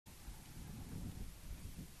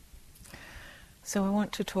So I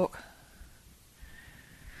want to talk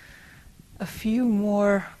a few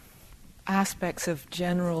more aspects of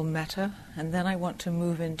general metta, and then I want to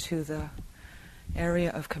move into the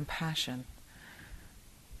area of compassion.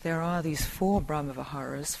 There are these 4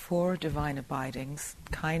 Brahmaviharas, 4 divine abidings: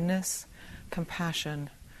 kindness, compassion,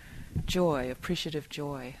 joy, appreciative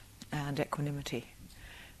joy, and equanimity.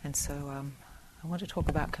 And so I want to talk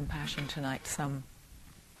about compassion tonight some.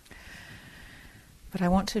 But I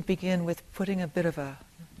want to begin with putting a bit of a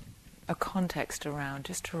context around,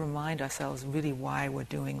 just to remind ourselves really why we're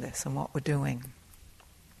doing this and what we're doing.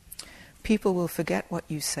 People will forget what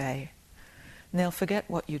you say, and they'll forget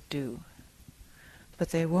what you do,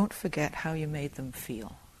 but they won't forget how you made them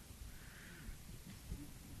feel.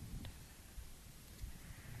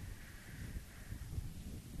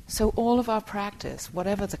 So all of our practice,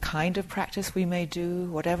 whatever the kind of practice we may do,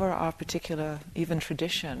 whatever our particular even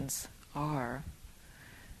traditions are,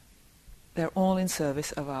 they're all in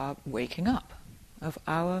service of our waking up, of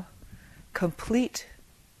our complete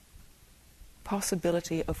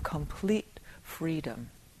possibility of complete freedom,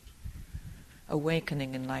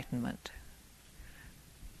 awakening, enlightenment.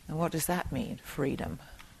 And what does that mean, freedom?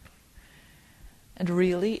 And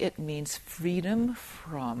really it means freedom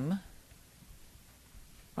from,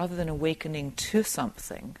 rather than awakening to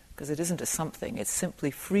something, because it isn't a something, it's simply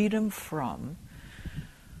freedom from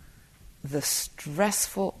the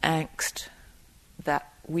stressful angst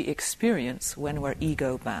that we experience when we're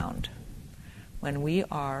ego-bound, when we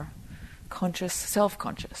are conscious,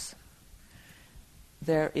 self-conscious.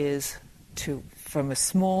 There is, from a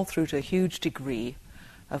small through to a huge degree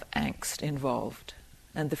of angst involved.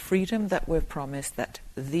 And the freedom that we're promised, that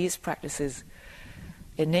these practices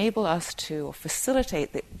enable us to, or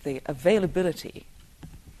facilitate the availability,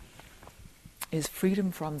 is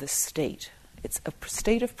freedom from this state. It's a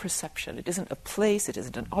state of perception. It isn't a place, it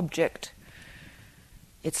isn't an object.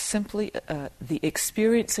 It's simply the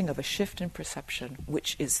experiencing of a shift in perception,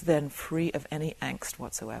 which is then free of any angst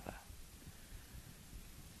whatsoever.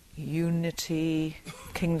 Unity,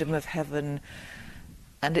 kingdom of heaven,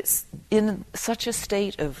 and it's in such a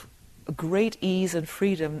state of great ease and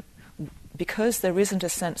freedom because there isn't a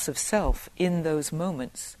sense of self in those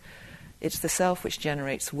moments. It's the self which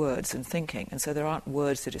generates words and thinking, and so there aren't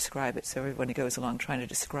words to describe it, so everybody goes along trying to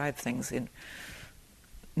describe things in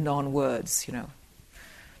non-words,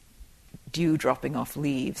 dew dropping off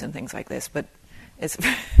leaves and things like this, but it's...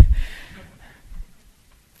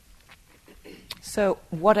 So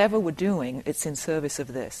whatever we're doing, it's in service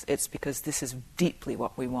of this. It's because this is deeply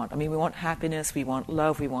what we want. I mean, we want happiness, we want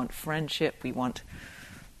love, we want friendship, we want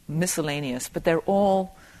miscellaneous, but they're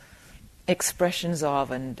all expressions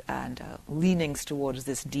of and leanings towards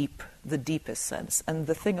this the deepest sense. And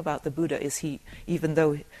the thing about the Buddha is he, even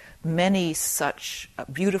though many such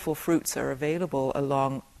beautiful fruits are available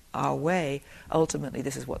along our way, ultimately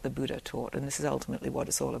this is what the Buddha taught, and this is ultimately what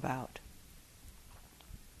it's all about.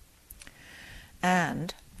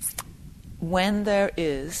 And when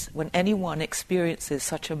anyone experiences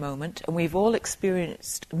such a moment, and we've all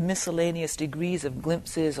experienced miscellaneous degrees of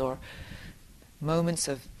glimpses or moments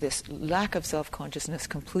of this lack of self-consciousness,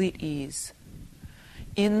 complete ease.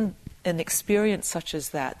 In an experience such as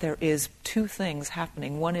that, there is 2 things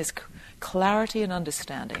happening. One is clarity and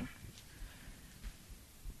understanding.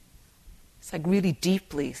 It's like really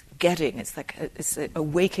deeply getting. It's like it's a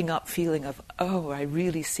waking up feeling of, oh, I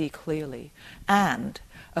really see clearly. And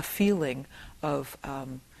a feeling of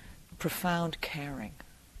profound caring.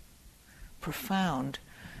 Profound.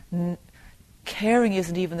 Caring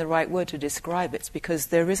isn't even the right word to describe it. It's because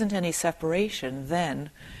there isn't any separation.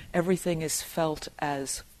 Then everything is felt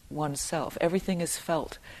as oneself. Everything is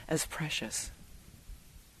felt as precious.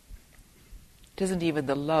 It isn't even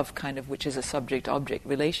the love kind of, which is a subject-object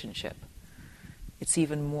relationship. It's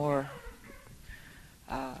even more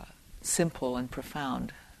simple and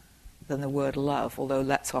profound than the word love, although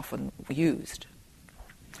that's often used.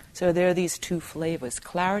 So there are these 2 flavors,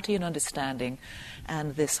 clarity and understanding,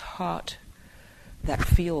 and this heart that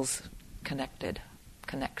feels connected,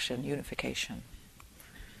 connection, unification.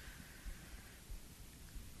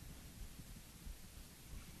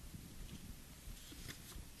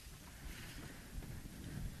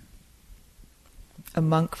 A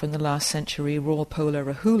monk from the last century,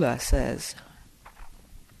 Rawpola Rahula, says,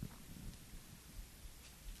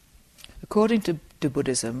 according to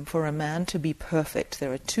Buddhism, for a man to be perfect,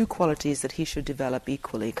 there are 2 qualities that he should develop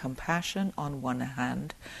equally: compassion on one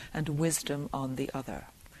hand and wisdom on the other.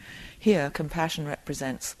 Here, compassion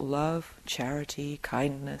represents love, charity,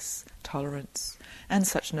 kindness, tolerance, and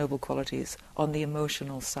such noble qualities on the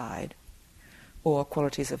emotional side, or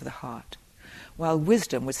qualities of the heart. while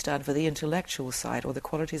wisdom would stand for the intellectual side or the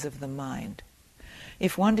qualities of the mind.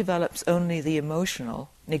 If one develops only the emotional,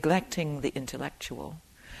 neglecting the intellectual,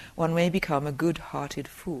 one may become a good-hearted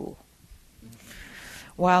fool.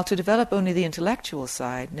 While to develop only the intellectual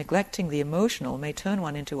side, neglecting the emotional, may turn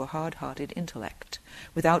one into a hard-hearted intellect,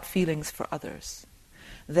 without feelings for others.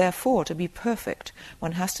 Therefore, to be perfect,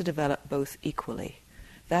 one has to develop both equally.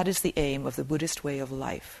 That is the aim of the Buddhist way of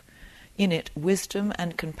life. In it, wisdom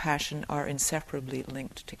and compassion are inseparably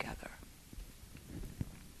linked together.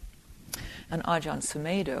 And Ajahn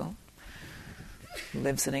Sumedho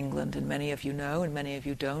lives in England, and many of you know, and many of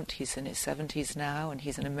you don't. He's in his 70s now, and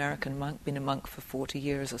he's an American monk, been a monk for 40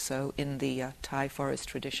 years or so in the Thai forest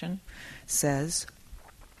tradition, says,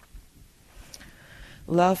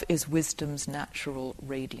 "Love is wisdom's natural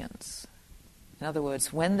radiance." In other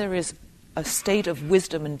words, when there is a state of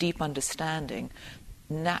wisdom and deep understanding,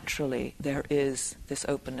 naturally there is this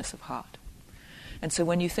openness of heart. And so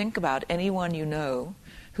when you think about anyone you know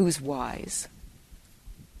who's wise,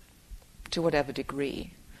 to whatever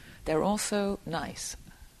degree, they're also nice.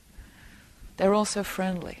 They're also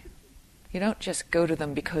friendly. You don't just go to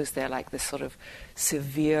them because they're like this sort of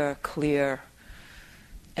severe, clear,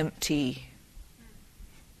 empty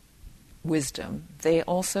wisdom. They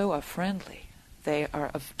also are friendly. They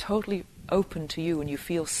are totally open to you, and you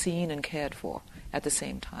feel seen and cared for at the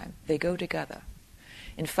same time. They go together.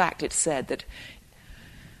 In fact, it's said that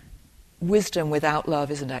wisdom without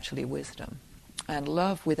love isn't actually wisdom. And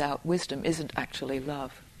love without wisdom isn't actually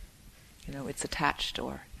love. You know, it's attached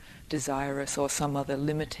or desirous or some other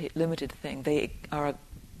limited thing. They are,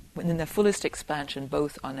 in their fullest expansion,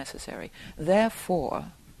 both are necessary.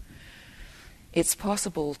 Therefore, it's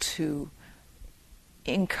possible to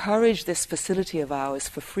encourage this facility of ours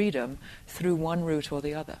for freedom through one route or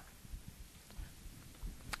the other.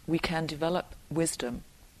 We can develop wisdom,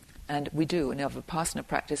 and we do, and our Vipassana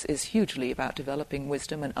practice is hugely about developing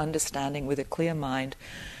wisdom and understanding with a clear mind,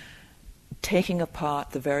 taking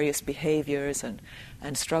apart the various behaviors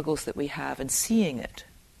and struggles that we have and seeing it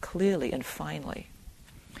clearly and finely.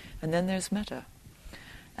 And then there's metta,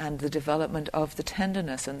 and the development of the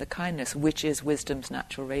tenderness and the kindness, which is wisdom's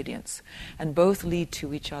natural radiance. And both lead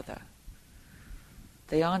to each other.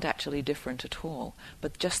 They aren't actually different at all,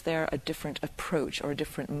 but just they're a different approach or a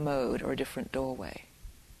different mode or a different doorway.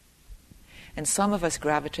 And some of us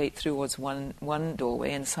gravitate towards one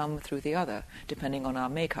doorway and some through the other, depending on our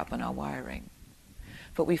makeup and our wiring.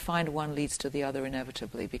 But we find one leads to the other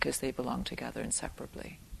inevitably because they belong together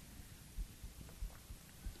inseparably.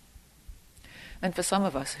 And for some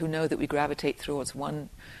of us who know that we gravitate towards one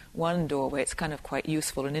doorway, it's kind of quite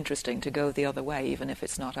useful and interesting to go the other way, even if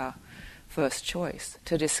it's not our first choice,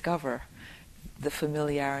 to discover the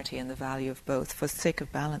familiarity and the value of both for the sake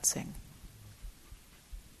of balancing.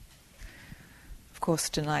 Of course,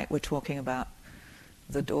 tonight we're talking about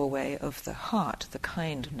the doorway of the heart, the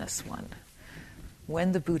kindness one.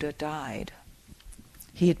 When the Buddha died,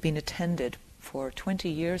 he had been attended for 20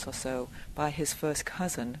 years or so by his first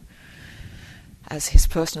cousin as his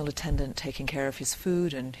personal attendant, taking care of his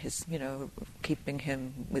food and his, keeping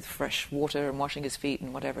him with fresh water and washing his feet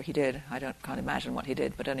and whatever he did. Can't imagine what he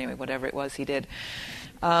did, but anyway, whatever it was, he did.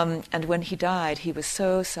 And when he died, he was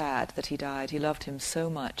so sad that he died. He loved him so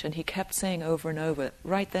much, and he kept saying over and over,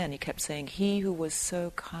 right then he kept saying, "He who was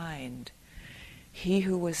so kind, he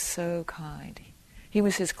who was so kind." He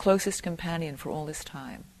was his closest companion for all this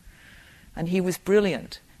time. And he was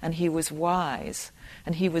brilliant, and he was wise,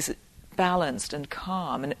 and he was balanced and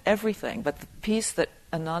calm and everything, but the piece that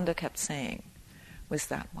Ananda kept saying was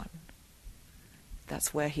that one.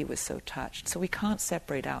 That's where he was so touched. So we can't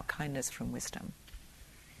separate out kindness from wisdom.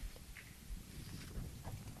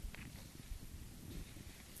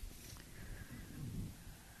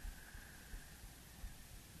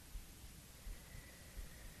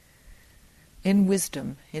 In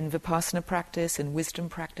wisdom, in Vipassana practice, in wisdom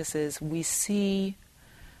practices, we see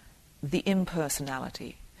the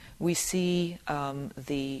impersonality. We see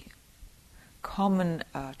the common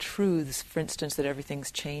truths, for instance, that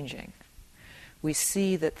everything's changing. We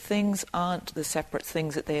see that things aren't the separate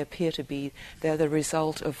things that they appear to be. They're the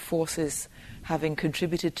result of forces having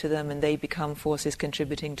contributed to them, and they become forces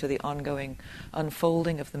contributing to the ongoing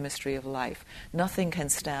unfolding of the mystery of life. Nothing can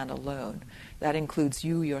stand alone. That includes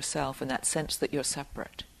you yourself and that sense that you're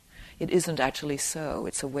separate. It isn't actually so.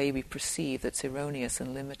 It's a way we perceive that's erroneous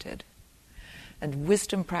and limited. And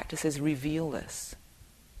wisdom practices reveal this.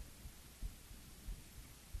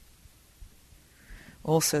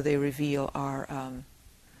 Also, they reveal our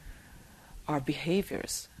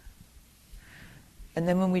behaviors. And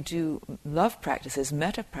then when we do love practices,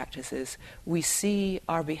 metta practices, we see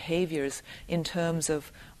our behaviors in terms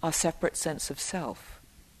of our separate sense of self.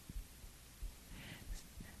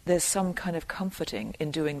 There's some kind of comforting in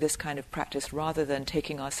doing this kind of practice rather than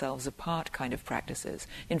taking ourselves apart kind of practices.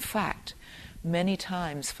 In fact, many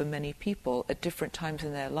times for many people at different times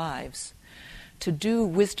in their lives, to do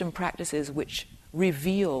wisdom practices which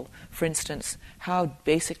reveal, for instance, how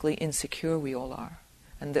basically insecure we all are,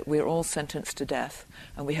 and that we're all sentenced to death,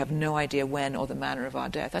 and we have no idea when or the manner of our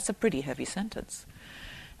death. That's a pretty heavy sentence.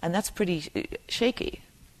 And that's pretty shaky.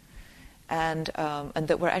 And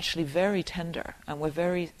that we're actually very tender, and we're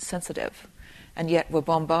very sensitive. And yet we're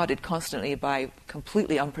bombarded constantly by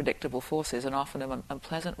completely unpredictable forces, and often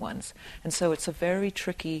unpleasant ones. And so it's a very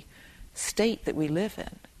tricky state that we live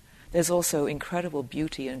in. There's also incredible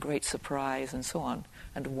beauty and great surprise and so on,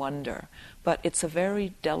 and wonder. But it's a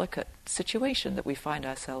very delicate situation that we find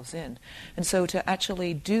ourselves in. And so to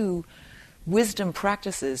actually do wisdom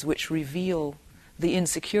practices which reveal the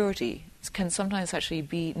insecurity can sometimes actually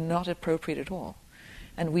be not appropriate at all.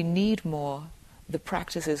 And we need more the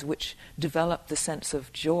practices which develop the sense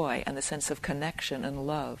of joy and the sense of connection and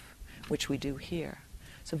love, which we do here.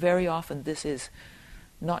 So very often this is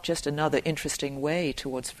not just another interesting way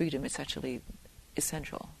towards freedom, it's actually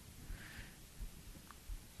essential.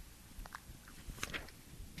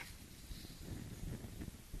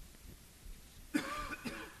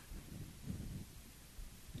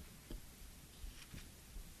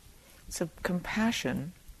 So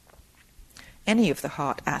compassion, any of the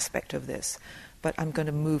heart aspect of this, but I'm going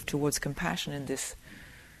to move towards compassion in this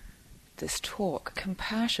talk.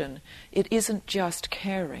 Compassion, it isn't just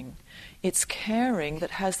caring. It's caring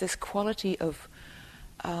that has this quality of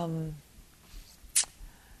a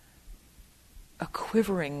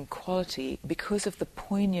quivering quality because of the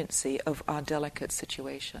poignancy of our delicate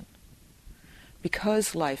situation.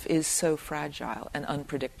 Because life is so fragile and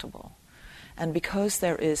unpredictable. And because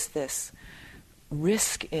there is this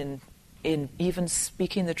risk in even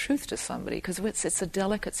speaking the truth to somebody, because it's a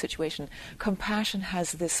delicate situation, compassion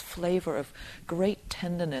has this flavor of great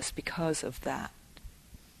tenderness because of that.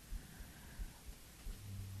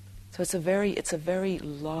 So it's a very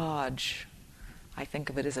large, I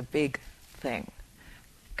think of it as a big thing.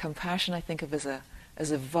 Compassion I think of as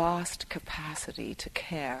a vast capacity to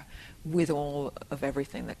care with all of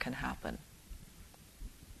everything that can happen.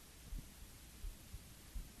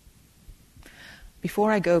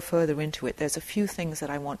 Before I go further into it, there's a few things that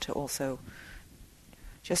I want to also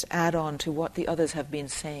just add on to what the others have been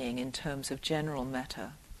saying in terms of general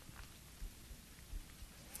metta.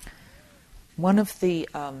 One of the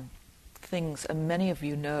things, and many of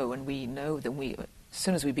you know, and we know that as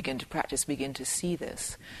soon as we begin to practice, begin to see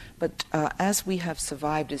this, but as we have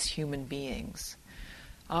survived as human beings,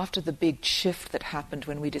 after the big shift that happened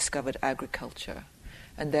when we discovered agriculture,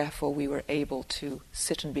 and therefore we were able to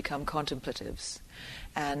sit and become contemplatives,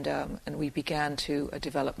 and we began to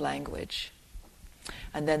develop language.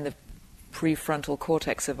 And then the prefrontal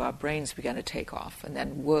cortex of our brains began to take off, and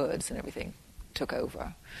then words and everything took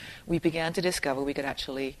over. We began to discover we could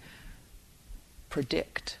actually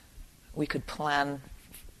predict. We could plant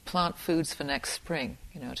foods for next spring,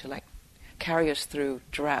 to carry us through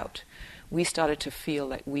drought. We started to feel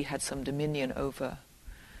like we had some dominion over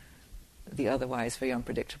the otherwise very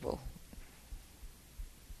unpredictable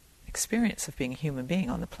experience of being a human being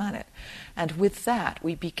on the planet. And with that,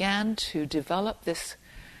 we began to develop this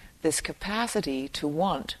capacity to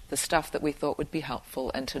want the stuff that we thought would be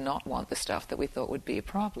helpful and to not want the stuff that we thought would be a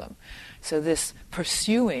problem. So this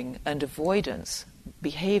pursuing and avoidance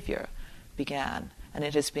behavior began, and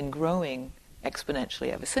it has been growing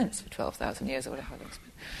exponentially ever since, for 12,000 years or whatever it's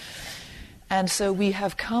been. And so we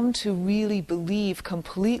have come to really believe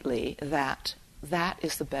completely that that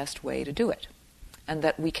is the best way to do it, and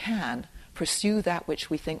that we can pursue that which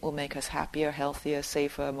we think will make us happier, healthier,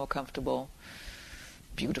 safer, more comfortable,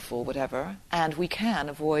 beautiful, whatever, and we can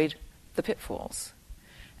avoid the pitfalls.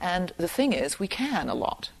 And the thing is, we can a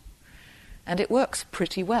lot, and it works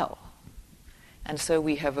pretty well. And so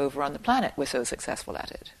we have overrun the planet, we're so successful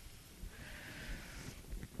at it.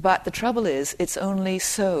 But the trouble is, it's only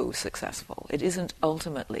so successful. It isn't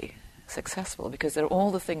ultimately successful, because there are all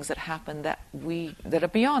the things that happen that are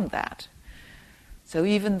beyond that. So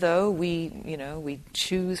even though we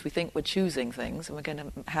think we're choosing things, and we're going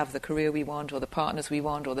to have the career we want, or the partners we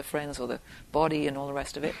want, or the friends, or the body, and all the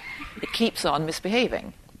rest of it, it keeps on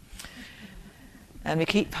misbehaving. And we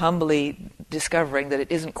keep humbly discovering that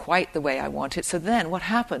it isn't quite the way I want it. So then what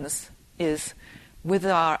happens is, with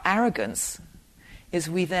our arrogance, is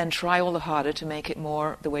we then try all the harder to make it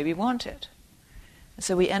more the way we want it. And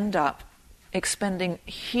so we end up expending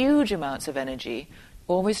huge amounts of energy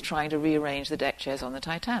always trying to rearrange the deck chairs on the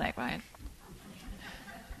Titanic, right?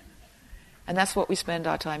 And that's what we spend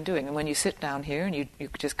our time doing. And when you sit down here and you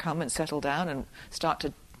just come and settle down and start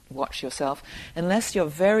to watch yourself, unless you're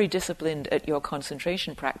very disciplined at your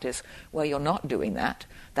concentration practice where you're not doing that,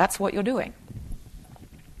 that's what you're doing.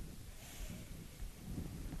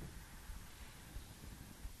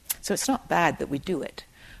 So it's not bad that we do it,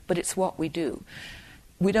 but it's what we do.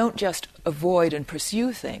 We don't just avoid and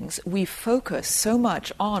pursue things, we focus so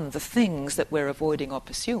much on the things that we're avoiding or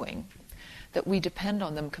pursuing that we depend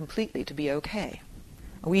on them completely to be okay.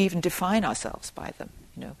 We even define ourselves by them.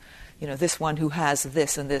 You know, this one who has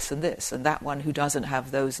this and this and this, and that one who doesn't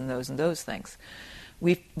have those and those and those things.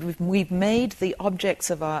 We've made the objects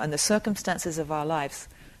of and the circumstances of our lives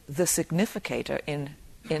the significator in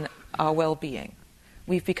our well-being.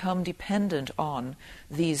 We've become dependent on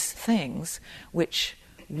these things which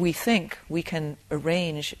we think we can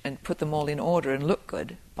arrange and put them all in order and look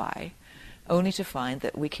good by, only to find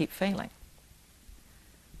that we keep failing.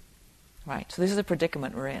 Right, so this is the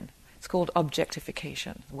predicament we're in. It's called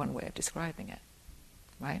objectification, one way of describing it.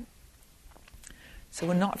 Right? So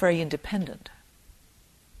we're not very independent.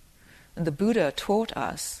 And the Buddha taught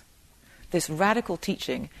us this radical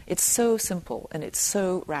teaching. It's so simple and it's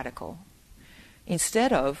so radical.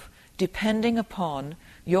 Instead of depending upon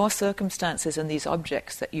your circumstances and these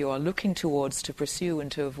objects that you are looking towards to pursue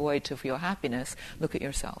and to avoid for your happiness, look at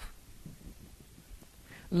yourself.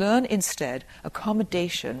 Learn instead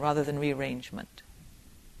accommodation rather than rearrangement.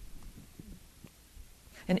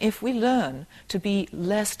 And if we learn to be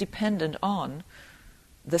less dependent on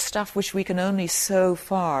the stuff which we can only so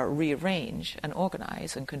far rearrange and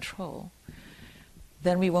organize and control,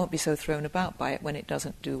 then we won't be so thrown about by it when it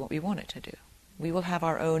doesn't do what we want it to do. We will have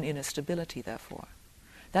our own inner stability, therefore.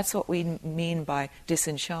 That's what we mean by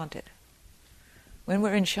disenchanted. When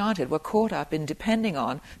we're enchanted, we're caught up in depending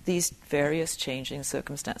on these various changing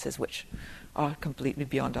circumstances which are completely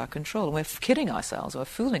beyond our control. And we're kidding ourselves or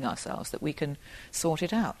fooling ourselves that we can sort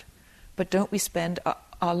it out. But don't we spend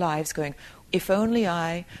our lives going, if only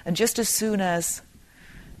I, and just as soon as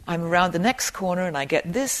I'm around the next corner and I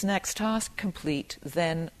get this next task complete,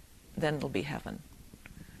 then it'll be heaven.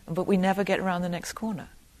 But we never get around the next corner.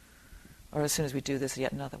 Or as soon as we do this,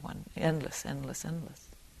 yet another one. Endless, endless, endless.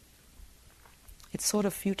 It's sort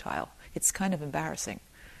of futile. It's kind of embarrassing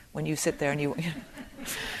when you sit there and you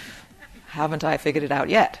haven't I figured it out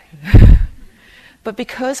yet? But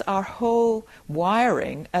because our whole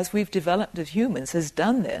wiring, as we've developed as humans, has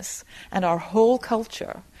done this, and our whole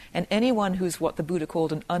culture, and anyone who's what the Buddha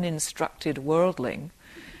called an uninstructed worldling,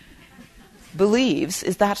 believes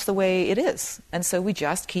is that's the way it is. And so we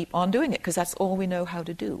just keep on doing it because that's all we know how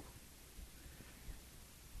to do.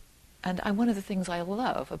 And one of the things I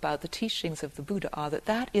love about the teachings of the Buddha are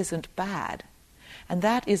that isn't bad, and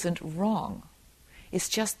that isn't wrong. It's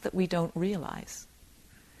just that we don't realize.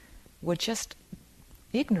 We're just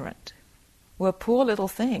ignorant. We're poor little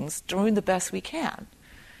things doing the best we can.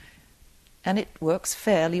 And it works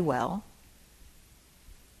fairly well.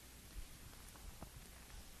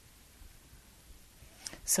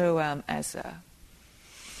 So as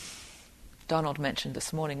Donald mentioned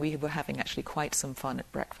this morning, we were having actually quite some fun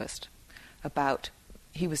at breakfast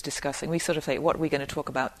he was discussing, we sort of say, what are we going to talk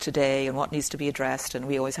about today and what needs to be addressed, and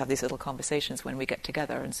we always have these little conversations when we get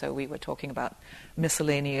together, and so we were talking about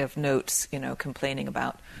miscellany of notes, complaining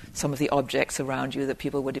about some of the objects around you that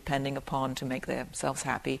people were depending upon to make themselves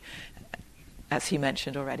happy, as he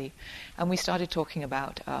mentioned already. And we started talking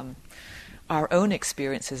about our own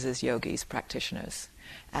experiences as yogis, practitioners,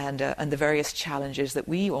 and the various challenges that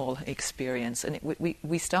we all experience. And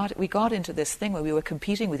we got into this thing where we were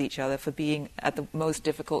competing with each other for being at the most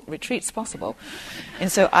difficult retreats possible. And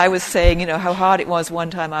so I was saying, how hard it was. One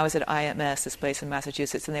time I was at IMS, this place in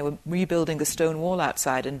Massachusetts, and they were rebuilding the stone wall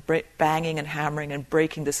outside and banging and hammering and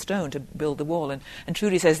breaking the stone to build the wall. And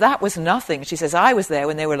Trudy says, that was nothing. She says, I was there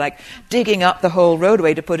when they were digging up the whole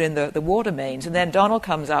roadway to put in the water mains. And then Donald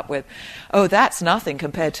comes up with, oh, that's nothing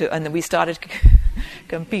compared to, and then we started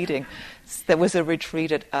competing. There was a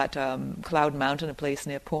retreat at Cloud Mountain, a place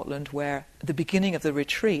near Portland, where at the beginning of the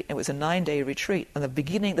retreat, it was a 9-day retreat, and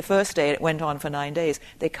the first day, it went on for 9 days,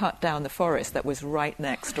 they cut down the forest that was right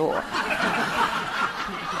next door.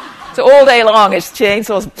 So all day long, it's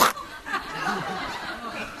chainsaws.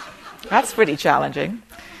 That's pretty challenging.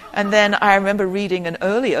 And then I remember reading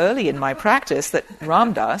early in my practice that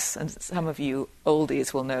Ram Dass, and some of you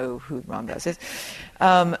oldies will know who Ram Dass is,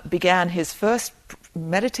 began his first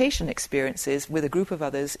meditation experiences with a group of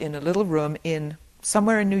others in a little room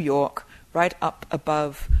somewhere in New York, right up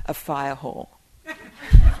above a fire hall.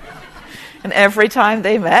 And every time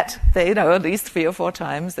they met, at least 3 or 4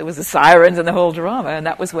 times, there was the sirens and the whole drama, and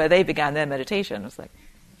that was where they began their meditation. It was like,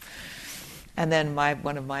 and then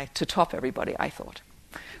to top everybody, I thought,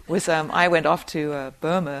 was I went off to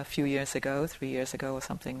Burma a few years ago, 3 years ago or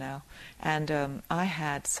something now, and I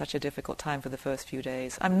had such a difficult time for the first few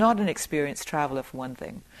days. I'm not an experienced traveler, for one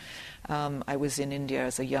thing. I was in India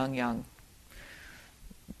as a young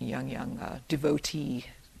devotee,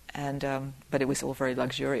 and but it was all very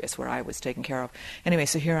luxurious where I was taken care of. Anyway,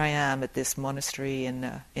 so here I am at this monastery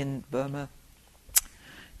in Burma,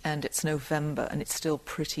 and it's November, and it's still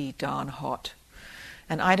pretty darn hot.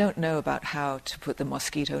 And I don't know about how to put the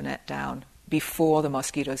mosquito net down before the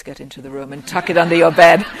mosquitoes get into the room and tuck it under your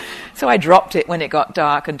bed. So I dropped it when it got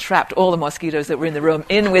dark and trapped all the mosquitoes that were in the room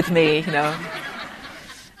in with me,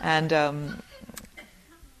 And,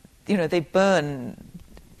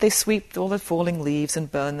 they sweep all the falling leaves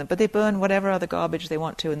and burn them, but they burn whatever other garbage they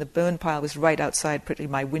want to, and the burn pile was right outside pretty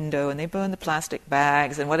my window, and they burn the plastic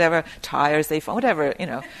bags and whatever tires they find, whatever.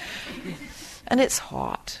 And it's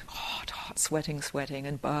hot, sweating,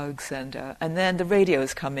 and bugs, and then the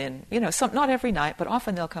radios come in, not every night, but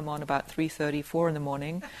often they'll come on about 3:30, 4 in the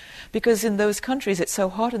morning, because in those countries it's so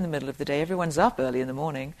hot in the middle of the day, everyone's up early in the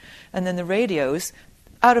morning, and then the radios,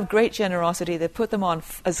 out of great generosity, they put them on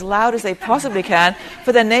as loud as they possibly can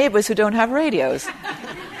for their neighbors who don't have radios.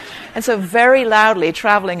 And so very loudly,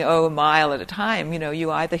 traveling a mile at a time,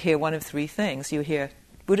 you either hear one of 3 things. You hear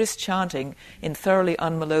Buddhist chanting in thoroughly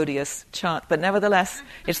unmelodious chant, but nevertheless,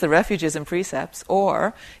 it's the refuges and precepts,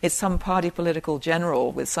 or it's some party political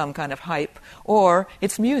general with some kind of hype, or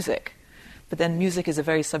it's music. But then music is a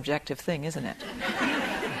very subjective thing, isn't it?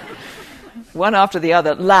 One after the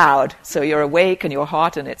other, loud. So you're awake and you're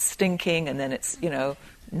hot and it's stinking, and then it's,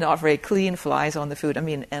 not very clean, flies on the food. I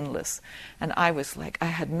mean, endless. And I was like, I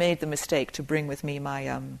had made the mistake to bring with me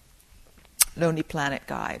my Lonely Planet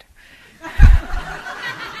guide.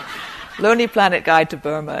 Lonely Planet guide to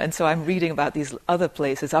Burma. And so I'm reading about these other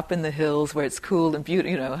places up in the hills where it's cool and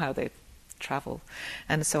beautiful, how they travel.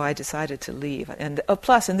 And so I decided to leave. And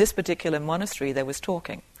plus, in this particular monastery, there was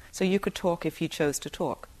talking. So you could talk if you chose to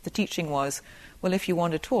talk. The teaching was, well, if you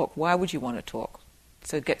want to talk, why would you want to talk?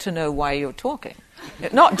 So get to know why you're talking.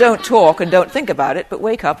 Not don't talk and don't think about it, but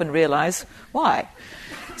wake up and realize why.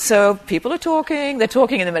 So people are talking, they're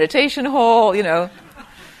talking in the meditation hall,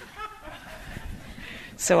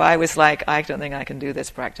 So I was like, I don't think I can do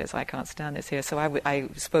this practice. I can't stand this here. So I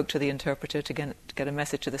spoke to the interpreter to get a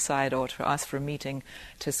message to the sayadaw to ask for a meeting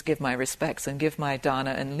to give my respects and give my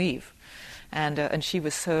dana and leave. And she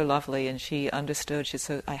was so lovely, and she understood.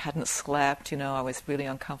 I hadn't slept, I was really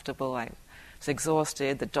uncomfortable. I was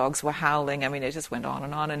exhausted. The dogs were howling. I mean, it just went on.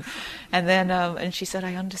 And then and she said,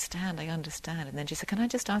 I understand. And then she said, can I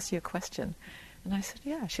just ask you a question? And I said,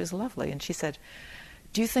 yeah. She was lovely. And she said,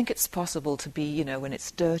 do you think it's possible to be, when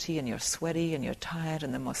it's dirty and you're sweaty and you're tired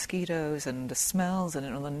and the mosquitoes and the smells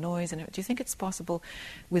and all the noise, do you think it's possible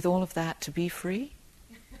with all of that to be free?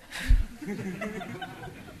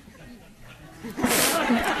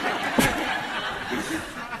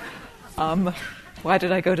 Why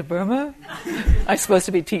did I go to Burma? I'm supposed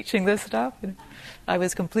to be teaching this stuff. I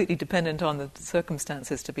was completely dependent on the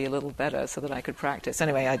circumstances to be a little better so that I could practice.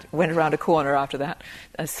 Anyway, I went around a corner after that.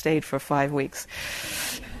 I stayed for 5 weeks.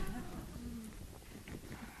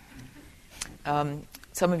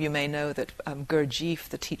 Some of you may know that Gurdjieff,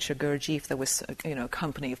 the teacher Gurdjieff, there was a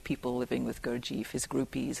company of people living with Gurdjieff, his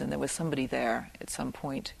groupies, and there was somebody there at some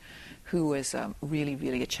point who was really,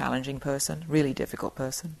 really a challenging person, really difficult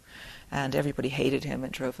person, and everybody hated him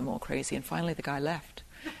and drove them all crazy. And finally, the guy left,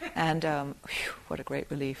 and what a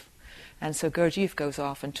great relief. And so Gurdjieff goes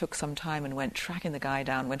off and took some time and went tracking the guy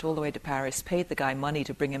down, went all the way to Paris, paid the guy money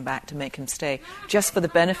to bring him back to make him stay, just for the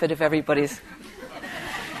benefit of everybody's.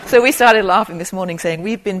 So we started laughing this morning, saying,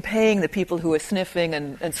 we've been paying the people who are sniffing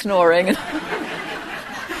and snoring, and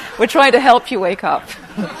we're trying to help you wake up.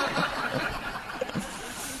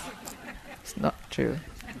 It's not true.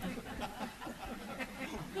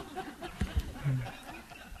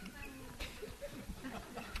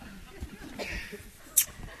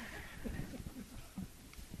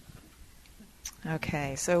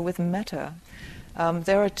 Okay, so with metta,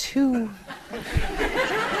 there are 2...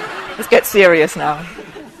 Let's get serious now.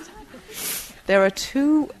 There are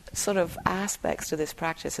 2 sort of aspects to this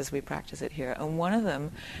practice as we practice it here, and one of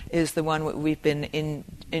them is the one we've been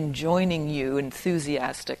enjoining you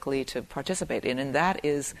enthusiastically to participate in, and that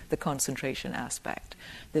is the concentration aspect.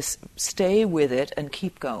 This stay with it and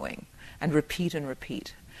keep going, and repeat and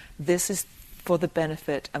repeat. This is for the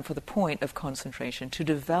benefit and for the point of concentration, to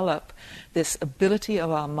develop this ability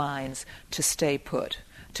of our minds to stay put.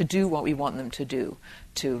 to do what we want them to do,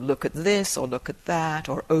 to look at this or look at that,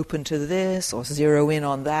 or open to this or zero in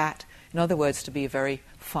on that. In other words, to be a very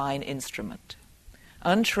fine instrument.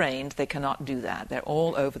 Untrained, they cannot do that. They're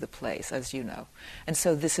all over the place, as you know. And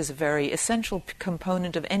so this is a very essential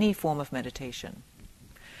component of any form of meditation.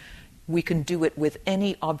 We can do it with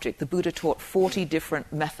any object. The Buddha taught 40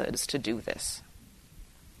 different methods to do this.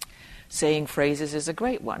 Saying phrases is a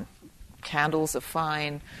great one. Candles are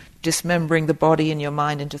fine. Dismembering the body in your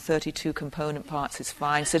mind into 32 component parts is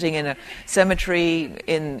fine. Sitting in a cemetery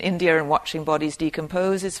in India and watching bodies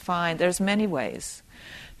decompose is fine. There's many ways.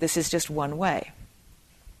 This is just one way.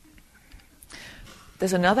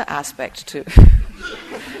 There's another aspect to...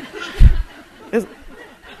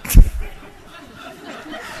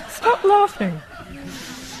 Stop laughing.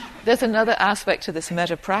 There's another aspect to this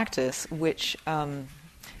metta practice which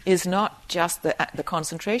is not just the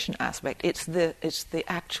concentration aspect. It's the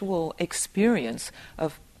actual experience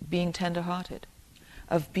of being tender-hearted,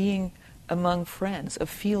 of being among friends, of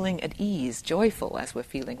feeling at ease, joyful as we're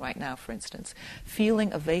feeling right now, for instance,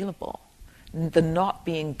 feeling available, the not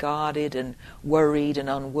being guarded and worried and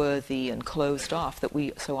unworthy and closed off that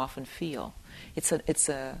we so often feel. It's an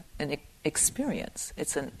experience.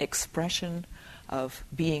 It's an expression of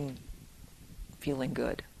feeling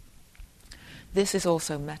good. This is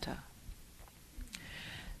also metta.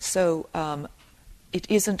 So it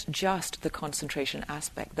isn't just the concentration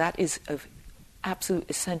aspect. That is of absolute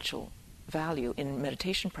essential value in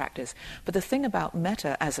meditation practice. But the thing about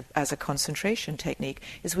metta as a concentration technique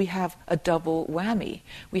is we have a double whammy.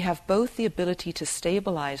 We have both the ability to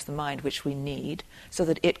stabilize the mind, which we need, so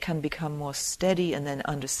that it can become more steady and then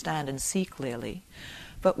understand and see clearly.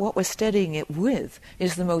 But what we're steadying it with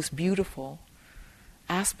is the most beautiful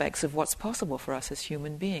aspects of what's possible for us as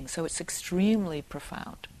human beings. So it's extremely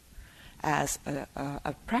profound as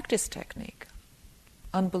a practice technique,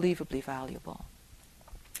 unbelievably valuable.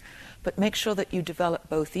 But make sure that you develop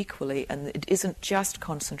both equally, and it isn't just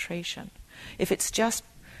concentration. If it's just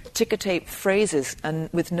ticker-tape phrases and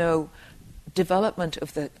with no development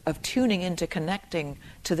of tuning into connecting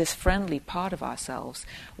to this friendly part of ourselves,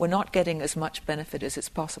 we're not getting as much benefit as it's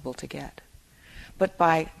possible to get. But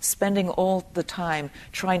by spending all the time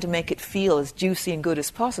trying to make it feel as juicy and good as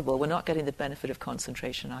possible, we're not getting the benefit of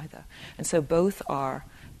concentration either. And so both are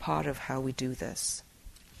part of how we do this.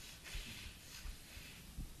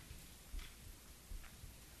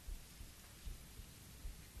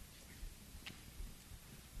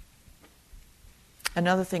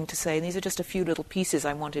 Another thing to say, and these are just a few little pieces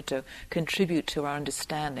I wanted to contribute to our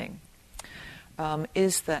understanding,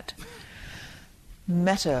 is that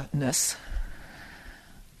metta-ness,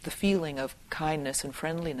 the feeling of kindness and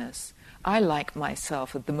friendliness, I like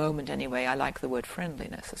myself, at the moment anyway, I like the word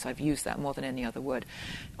friendliness, as I've used that more than any other word,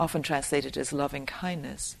 often translated as loving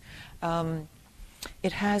kindness. There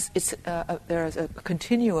is a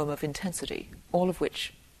continuum of intensity, all of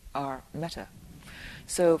which are metta.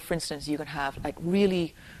 So, for instance, you can have like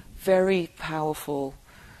really very powerful,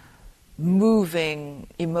 moving,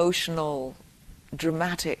 emotional,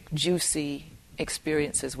 dramatic, juicy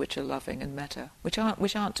experiences which are loving and metta, which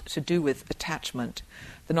aren't to do with attachment.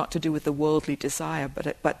 They're not to do with the worldly desire,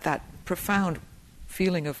 but that profound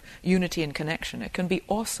feeling of unity and connection. It can be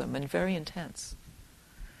awesome and very intense.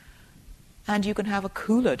 And you can have a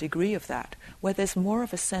cooler degree of that, where there's more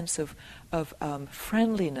of a sense of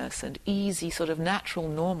friendliness and easy, sort of natural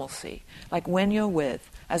normalcy. Like when you're with,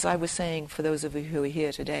 as I was saying for those of you who are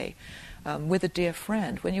here today, with a dear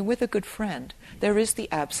friend, when you're with a good friend, there is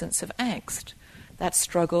the absence of angst. That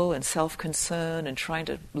struggle and self-concern and trying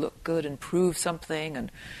to look good and prove something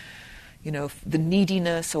and, the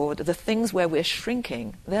neediness or the things where we're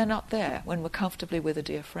shrinking, they're not there when we're comfortably with a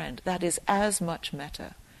dear friend. That is as much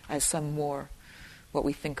metta as some more, what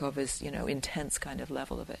we think of as, intense kind of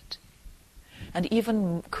level of it. And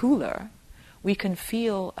even cooler, we can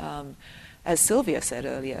feel, as Sylvia said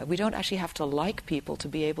earlier, we don't actually have to like people to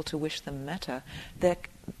be able to wish them metta. The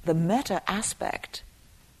metta aspect,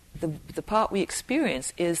 the part we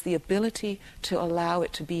experience, is the ability to allow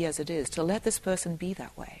it to be as it is, to let this person be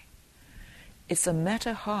that way. It's a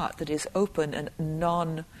metta heart that is open and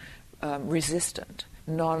non-resistant,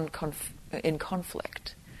 in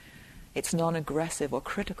conflict. It's non-aggressive or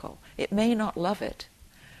critical. It may not love it,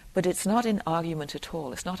 but it's not in argument at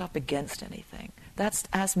all. It's not up against anything. That's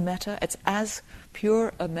as metta, it's as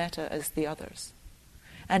pure a metta as the others.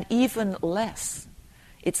 And even less,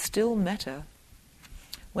 it's still metta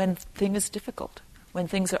when things is difficult, when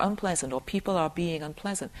things are unpleasant or people are being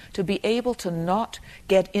unpleasant. To be able to not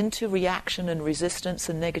get into reaction and resistance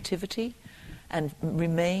and negativity and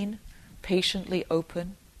remain patiently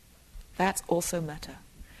open, that's also metta.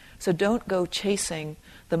 So don't go chasing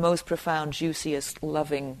the most profound, juiciest,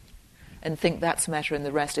 loving, and think that's metta and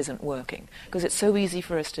the rest isn't working. Because it's so easy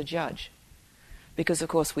for us to judge. Because, of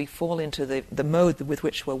course, we fall into the mode with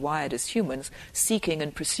which we're wired as humans, seeking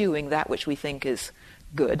and pursuing that which we think is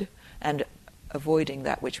good and avoiding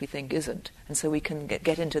that which we think isn't. And so we can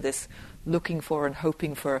get into this looking for and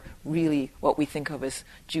hoping for really what we think of as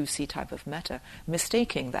juicy type of metta,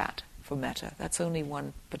 mistaking that for metta. That's only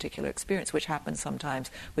one particular experience, which happens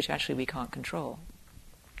sometimes, which actually we can't control.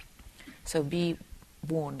 So be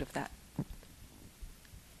warned of that.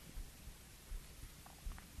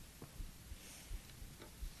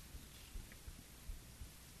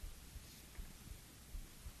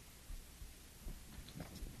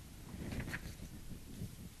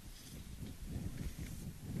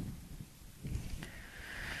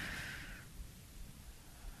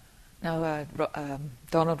 Now,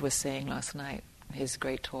 Donald was saying last night, his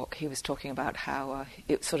great talk, he was talking about how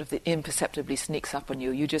it sort of imperceptibly sneaks up on you.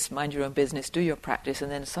 You just mind your own business, do your practice,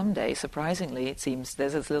 and then someday, surprisingly, it seems,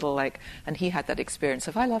 there's this little and he had that experience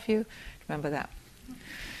of, I love you. Remember that?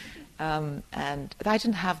 And I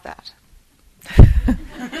didn't have that.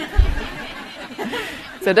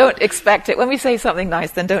 So don't expect it. When we say something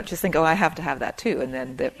nice, then don't just think, I have to have that too, and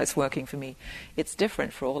then it's working for me. It's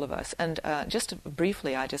different for all of us. And just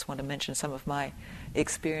briefly, I just want to mention some of my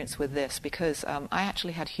experience with this, because I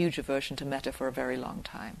actually had huge aversion to metta for a very long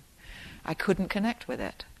time. I couldn't connect with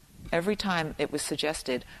it. Every time it was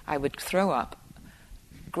suggested, I would throw up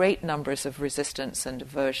great numbers of resistance and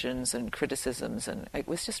aversions and criticisms, and it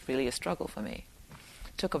was just really a struggle for me.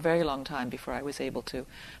 It took a very long time before I was able to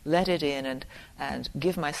let it in and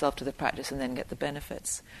give myself to the practice and then get the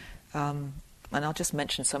benefits. And I'll just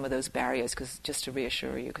mention some of those barriers, just to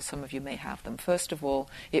reassure you, because some of you may have them. First of all,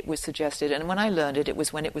 it was suggested, and when I learned it, it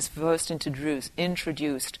was when it was first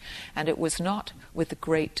introduced, and it was not with the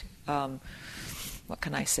great, what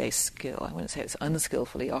can I say, skill. I wouldn't say it was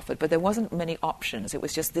unskillfully offered, but there wasn't many options. It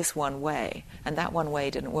was just this one way, and that one way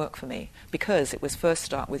didn't work for me, because it was first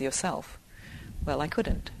start with yourself. Well, I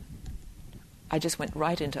couldn't. I just went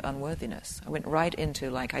right into unworthiness. I went right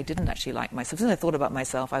into, I didn't actually like myself. As soon as I thought about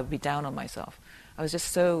myself, I would be down on myself. I was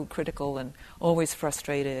just so critical and always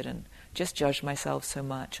frustrated and just judged myself so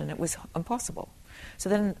much, and it was impossible. So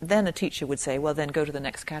then a teacher would say, well, then go to the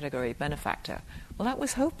next category, benefactor. Well, that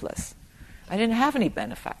was hopeless. I didn't have any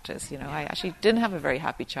benefactors. I actually didn't have a very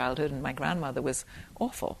happy childhood, and my grandmother was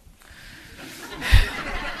awful.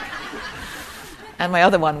 And my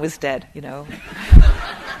other one was dead,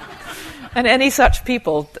 And any such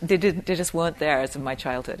people, they just weren't there as in my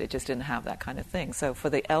childhood. It just didn't have that kind of thing. So for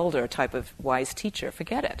the elder type of wise teacher,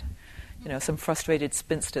 forget it. Some frustrated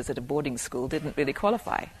spinsters at a boarding school didn't really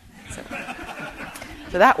qualify. So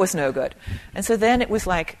that was no good. And so then it was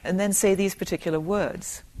and then say these particular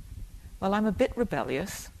words. Well, I'm a bit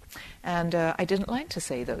rebellious, and I didn't like to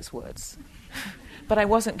say those words. But I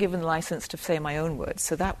wasn't given license to say my own words,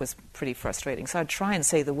 so that was pretty frustrating. So I'd try and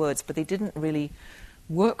say the words, but they didn't really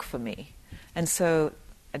work for me. And so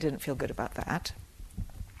I didn't feel good about that.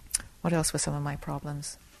 What else were some of my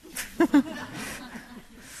problems?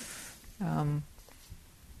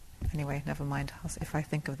 Anyway, never mind. If I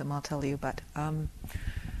think of them, I'll tell you. But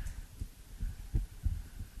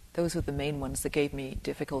those were the main ones that gave me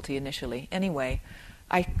difficulty initially. Anyway,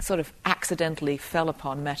 I sort of accidentally fell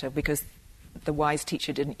upon metta because the wise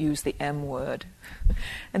teacher didn't use the M word.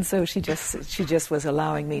 And so she just was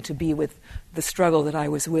allowing me to be with the struggle that I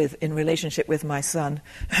was with in relationship with my son,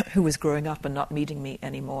 who was growing up and not meeting me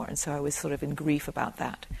anymore. And so I was sort of in grief about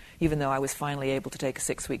that, even though I was finally able to take a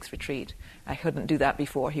 6 weeks retreat. I couldn't do that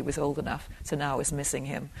before. He was old enough, so now I was missing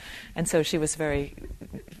him. And so she was very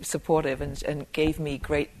supportive and gave me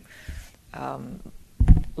great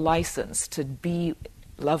license to be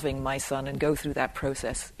loving my son and go through that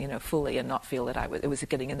process, fully, and not feel that it was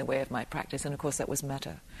getting in the way of my practice. And of course that was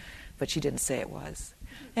metta, but she didn't say it was.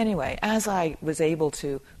 Anyway, as I was able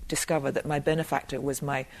to discover that my benefactor was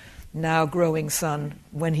my now growing son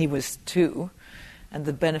when he was 2, and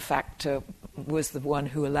the benefactor was the one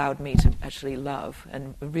who allowed me to actually love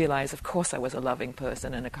and realize, of course, I was a loving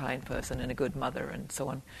person and a kind person and a good mother and so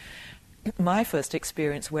on. My first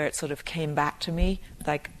experience where it sort of came back to me,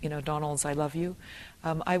 Donald's I love you,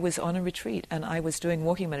 I was on a retreat and I was doing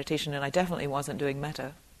walking meditation, and I definitely wasn't doing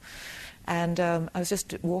metta. And I was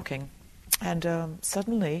just walking, and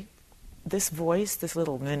suddenly this voice, this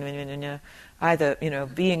little either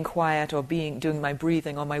being quiet or doing my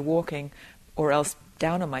breathing or my walking, or else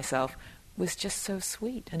down on myself, was just so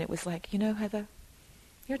sweet. And it was like, Heather,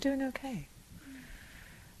 you're doing okay.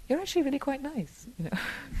 you're actually really quite nice.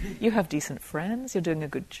 You have decent friends, you're doing a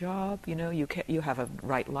good job, you have a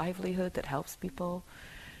right livelihood that helps people,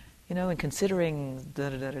 and considering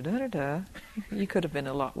you could have been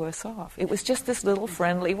a lot worse off. It was just this little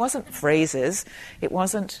friendly, it wasn't phrases, it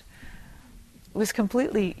was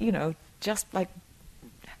completely, just like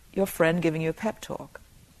your friend giving you a pep talk.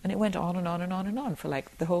 And it went on and on and on and on for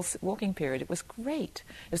like the whole walking period. It was great.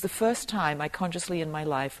 It was the first time I consciously in my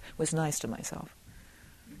life was nice to myself.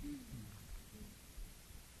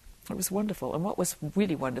 It was wonderful. And what was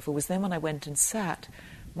really wonderful was then when I went and sat,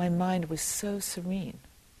 my mind was so serene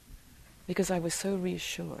because I was so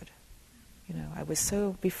reassured. I was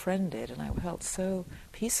so befriended and I felt so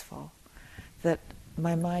peaceful that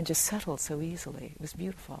my mind just settled so easily. It was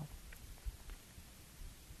beautiful.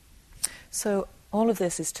 So all of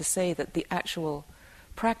this is to say that the actual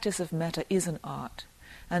practice of metta is an art,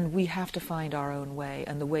 and we have to find our own way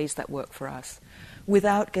and the ways that work for us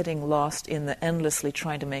without getting lost in the endlessly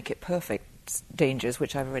trying to make it perfect dangers,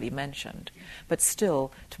 which I've already mentioned, but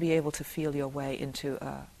still to be able to feel your way into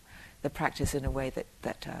the practice in a way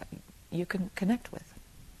that you can connect with.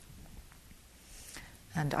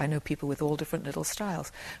 And I know people with all different little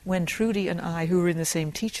styles. When Trudy and I, who were in the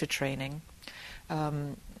same teacher training,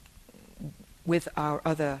 with our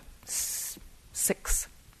other 6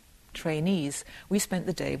 trainees, we spent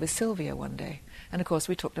the day with Sylvia one day. And of course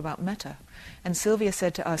we talked about metta. And Sylvia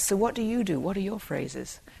said to us, so what do you do? What are your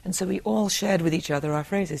phrases? And so we all shared with each other our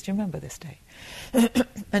phrases. Do you remember this day?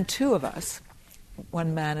 And 2 of us,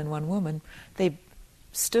 one man and one woman, they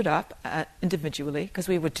stood up individually because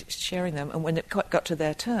we were sharing them, and when it got to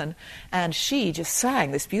their turn, and she just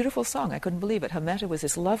sang this beautiful song. I couldn't believe it. Her metta was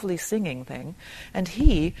this lovely singing thing, and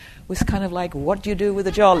he was kind of like, what do you do with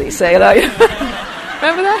a jolly sailor?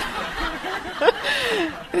 Remember that?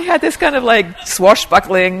 He had this kind of like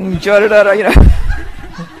swashbuckling, I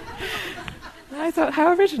thought,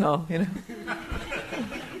 how original,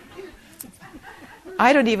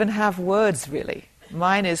 I don't even have words, really.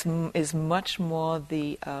 Mine is much more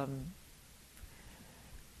the,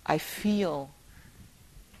 I feel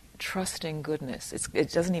trusting goodness. It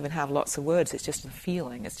doesn't even have lots of words, it's just a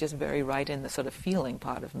feeling. It's just very right in the sort of feeling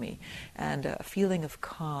part of me. And a feeling of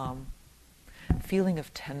calm, feeling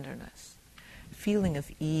of tenderness, feeling of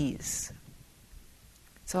ease.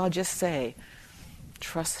 So I'll just say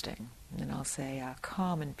trusting, and then I'll say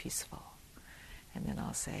calm and peaceful, and then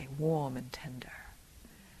I'll say warm and tender,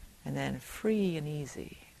 and then free and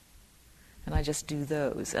easy. And I just do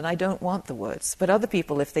those. And I don't want the words. But other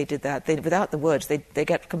people, if they did that, without the words, they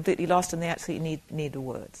get completely lost and they actually need the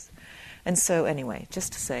words. And so anyway,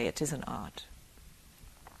 just to say, it is an art.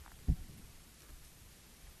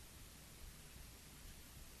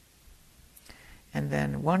 And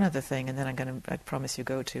then one other thing, and then I promise you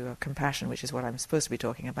go to compassion, which is what I'm supposed to be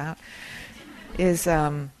talking about, is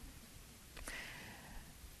to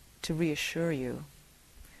reassure you,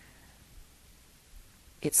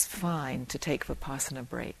 it's fine to take Vipassana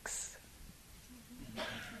breaks.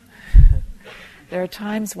 There are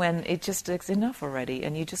times when it's enough already,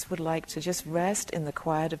 and you just would like to just rest in the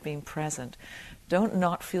quiet of being present. Don't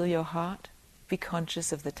not feel your heart. Be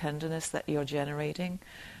conscious of the tenderness that you're generating,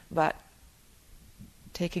 but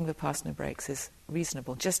taking Vipassana breaks is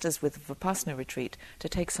reasonable. Just as with Vipassana retreat, to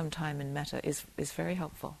take some time in metta is very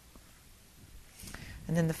helpful.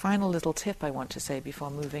 And then the final little tip I want to say before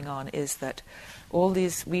moving on is that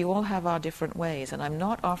we all have our different ways, and I'm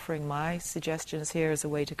not offering my suggestions here as a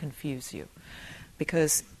way to confuse you,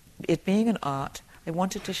 because it being an art, I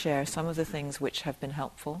wanted to share some of the things which have been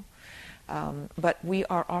helpful, but we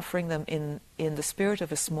are offering them in the spirit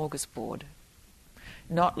of a smorgasbord,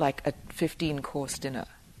 not like a 15-course dinner,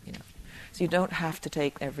 So you don't have to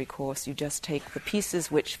take every course, you just take the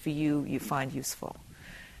pieces which for you find useful.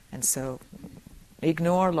 And so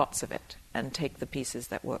ignore lots of it and take the pieces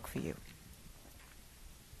that work for you.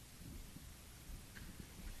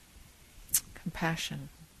 Compassion.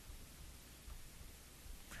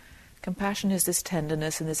 Compassion is this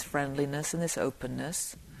tenderness and this friendliness and this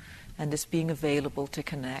openness and this being available to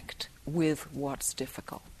connect with what's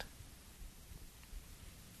difficult.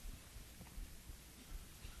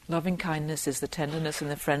 Loving kindness is the tenderness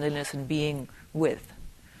and the friendliness and being with.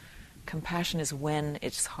 Compassion is when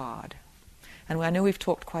it's hard. And I know we've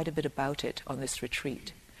talked quite a bit about it on this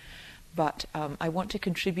retreat, but I want to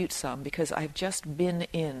contribute some because I've just been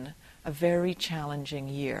in a very challenging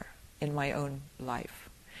year in my own life.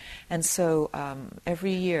 And so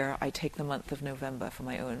every year I take the month of November for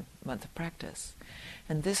my own month of practice.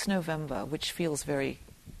 And this November, which feels very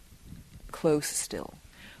close still,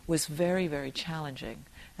 was very, very challenging.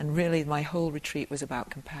 And really my whole retreat was about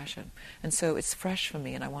compassion. And so it's fresh for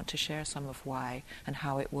me, and I want to share some of why and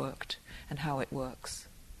how it worked and how it works.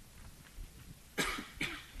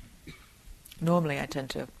 Normally I tend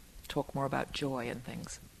to talk more about joy and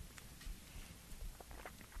things.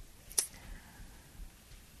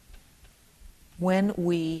 When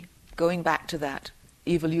we, going back to that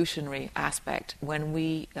evolutionary aspect, when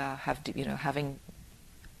we having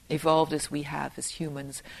evolved as we have as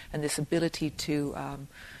humans, and this ability to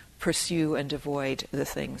pursue and avoid the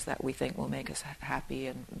things that we think will make us happy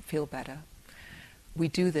and feel better, we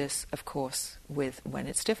do this, of course, when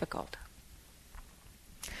it's difficult.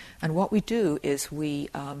 And what we do is we,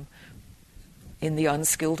 in the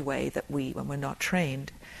unskilled way that when we're not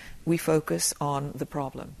trained, we focus on the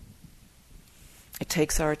problem. It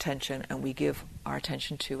takes our attention, and we give our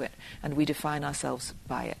attention to it, and we define ourselves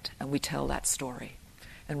by it, and we tell that story,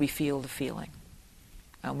 and we feel the feeling,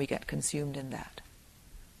 and we get consumed in that.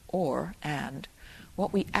 And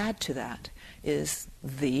what we add to that is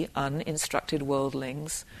the uninstructed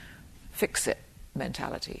worldling's fix-it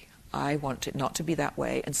mentality. I want it not to be that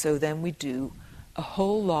way, and so then we do a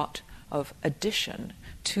whole lot of addition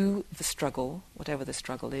to the struggle, whatever the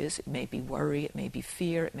struggle is. It may be worry, it may be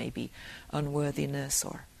fear, it may be unworthiness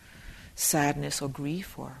or sadness or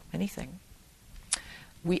grief or anything.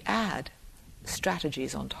 We add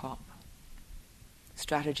strategies on top.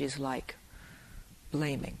 Strategies like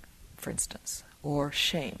blaming, for instance, or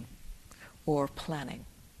shame, or planning,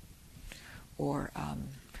 or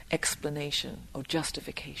explanation or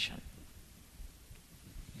justification,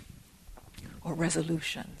 or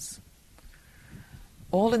resolutions.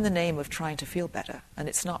 All in the name of trying to feel better, and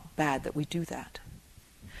it's not bad that we do that.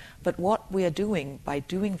 But what we are doing by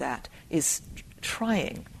doing that is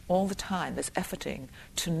trying all the time, there's efforting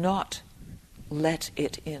to not let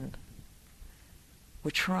it in.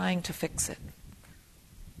 We're trying to fix it.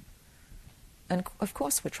 And of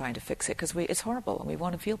course we're trying to fix it because it's horrible and we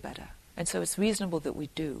want to feel better. And so it's reasonable that we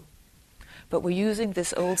do. But we're using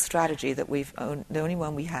this old strategy that we've owned, the only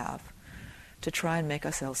one we have, to try and make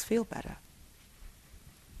ourselves feel better.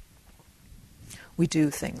 We do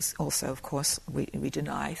things also, of course, we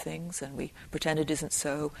deny things and we pretend it isn't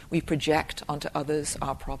so. We project onto others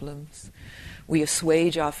our problems. We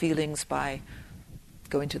assuage our feelings by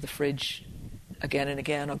going to the fridge again and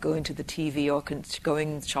again, or going to the TV, or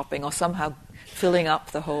going shopping, or somehow filling up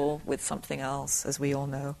the hole with something else, as we all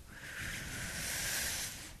know.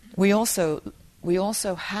 We also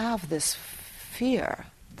have this fear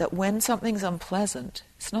that when something's unpleasant,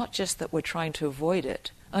 it's not just that we're trying to avoid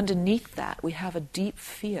it. Underneath that, we have a deep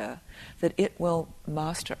fear that it will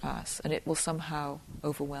master us and it will somehow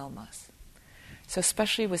overwhelm us. So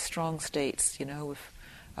especially with strong states,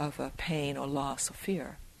 of pain or loss or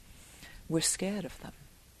fear, we're scared of them.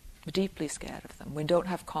 We're deeply scared of them. We don't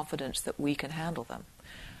have confidence that we can handle them.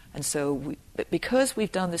 And so because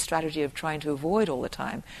we've done the strategy of trying to avoid all the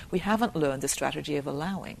time, we haven't learned the strategy of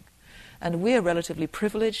allowing. And we're relatively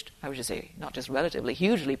privileged, I would just say not just relatively,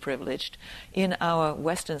 hugely privileged in our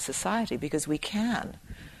Western society because we can.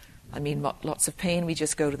 I mean, lots of pain, we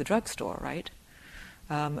just go to the drugstore, right?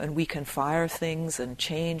 And we can fire things and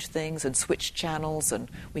change things and switch channels, and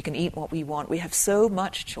we can eat what we want. We have so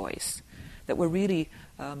much choice that we're really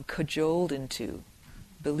cajoled into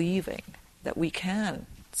believing that we can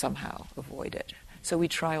somehow avoid it. So we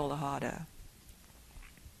try all the harder.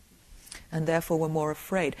 And therefore we're more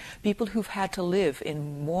afraid. People who've had to live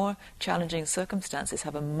in more challenging circumstances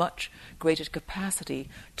have a much greater capacity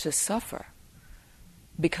to suffer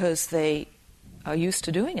because they are used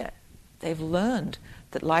to doing it. They've learned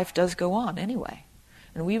that life does go on anyway.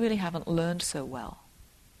 And we really haven't learned so well.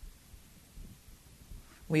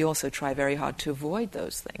 We also try very hard to avoid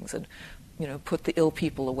those things and, put the ill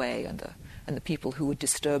people away and the people who would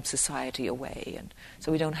disturb society away, and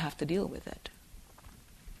so we don't have to deal with it.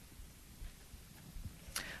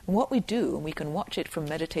 And what we do, and we can watch it from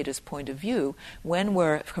meditators' point of view, when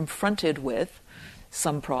we're confronted with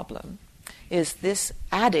some problem, is this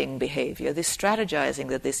adding behavior, this strategizing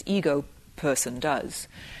that this ego person does,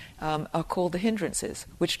 are called the hindrances,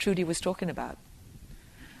 which Trudy was talking about.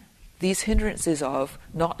 These hindrances of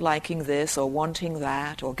not liking this or wanting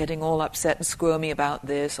that or getting all upset and squirmy about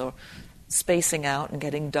this or spacing out and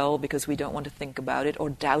getting dull because we don't want to think about it or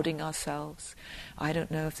doubting ourselves. I don't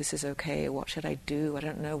know if this is okay, or what should I do? I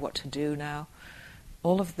don't know what to do now.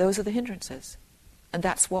 All of those are the hindrances. And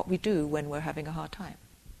that's what we do when we're having a hard time.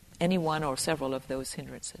 Any one or several of those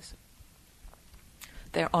hindrances.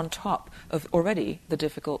 They're on top of already the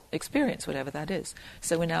difficult experience, whatever that is.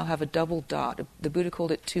 So we now have a double dart. The Buddha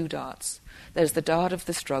called it 2 darts. There's the dart of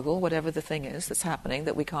the struggle, whatever the thing is that's happening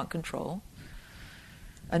that we can't control.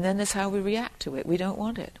 And then there's how we react to it. We don't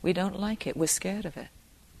want it. We don't like it. We're scared of it.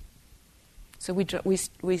 So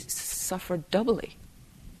we suffer doubly.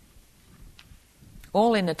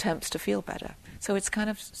 All in attempts to feel better. So it's kind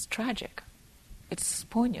of tragic. It's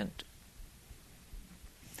poignant.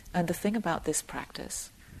 And the thing about this practice,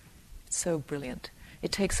 it's so brilliant.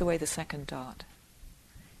 It takes away the second dart.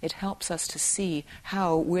 It helps us to see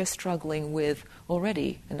how we're struggling with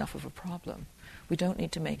already enough of a problem. We don't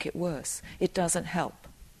need to make it worse. It doesn't help.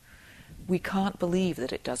 We can't believe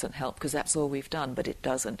that it doesn't help because that's all we've done, but it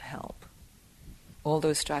doesn't help. All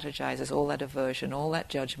those strategizers, all that aversion, all that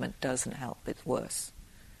judgment doesn't help. It's worse.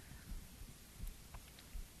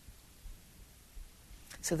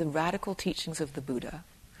 So the radical teachings of the Buddha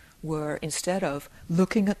were, instead of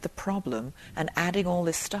looking at the problem and adding all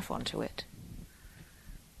this stuff onto it,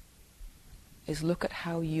 is look at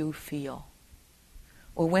how you feel.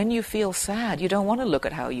 Or when you feel sad, you don't want to look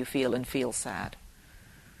at how you feel and feel sad.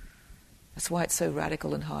 That's why it's so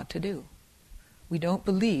radical and hard to do. We don't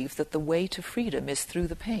believe that the way to freedom is through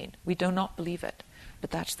the pain. We do not believe it,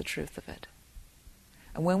 but that's the truth of it.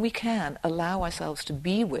 And when we can allow ourselves to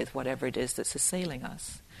be with whatever it is that's assailing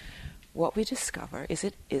us, what we discover is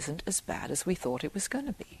it isn't as bad as we thought it was going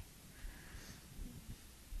to be.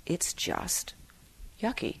 It's just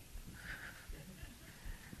yucky.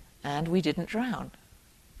 And we didn't drown.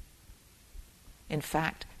 In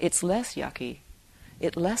fact, it's less yucky.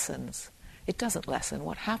 It lessens. It doesn't lessen.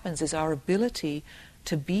 What happens is our ability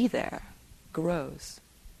to be there grows.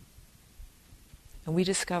 And we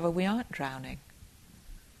discover we aren't drowning.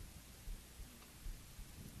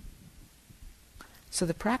 So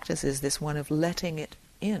the practice is this one of letting it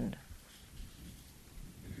in.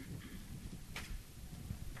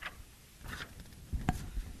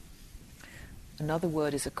 Another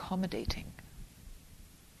word is accommodating.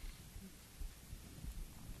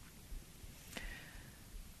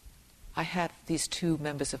 I had these two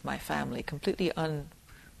members of my family, completely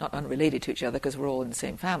not unrelated to each other because we're all in the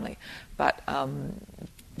same family, but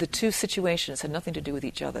the two situations had nothing to do with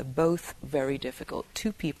each other, both very difficult.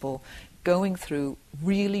 Two people going through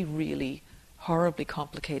really, really horribly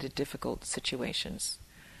complicated, difficult situations.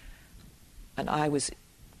 And I was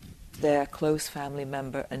their close family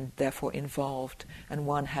member and therefore involved, and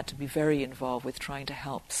one had to be very involved with trying to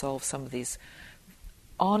help solve some of these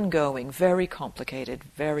ongoing, very complicated,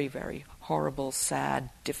 very, very horrible, sad,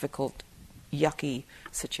 difficult, yucky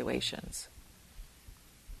situations.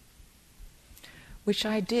 Which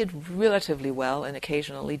I did relatively well and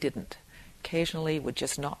occasionally didn't. Occasionally would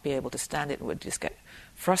just not be able to stand it and would just get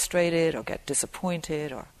frustrated or get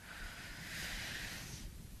disappointed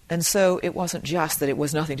And so it wasn't just that it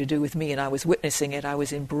was nothing to do with me and I was witnessing it. I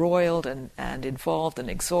was embroiled and involved and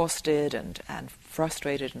exhausted and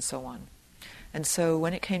frustrated and so on. And so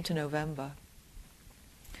when it came to November,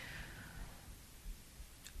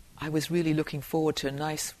 I was really looking forward to a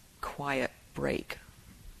nice, quiet break.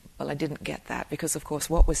 Well, I didn't get that because, of course,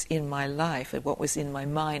 what was in my life and what was in my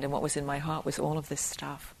mind and what was in my heart was all of this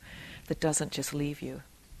stuff that doesn't just leave you.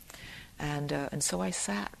 And so I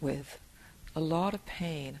sat with a lot of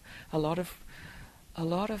pain, a lot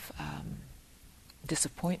of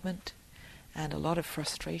disappointment, and a lot of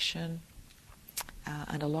frustration,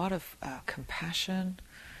 and a lot of compassion,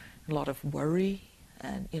 a lot of worry,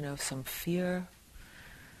 and some fear,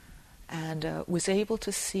 and was able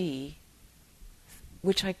to see,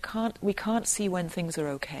 which we can't see when things are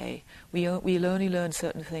okay. We'll only learn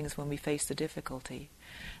certain things when we face the difficulty.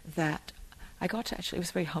 That I got to actually, it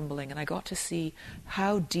was very humbling, and I got to see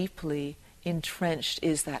how deeply entrenched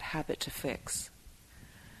is that habit to fix,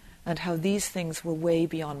 and how these things were way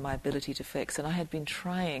beyond my ability to fix, and I had been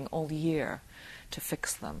trying all year to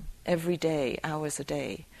fix them, every day, hours a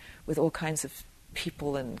day, with all kinds of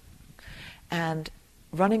people and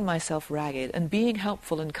running myself ragged and being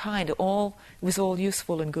helpful and kind. It was all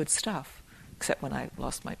useful and good stuff, except when I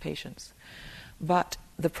lost my patience. But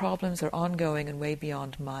the problems are ongoing and way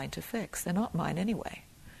beyond mine to fix. They're not mine anyway,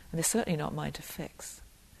 and they're certainly not mine to fix.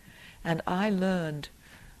 And I learned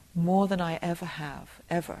more than I ever have,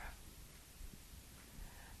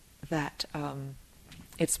 that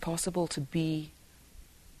it's possible to be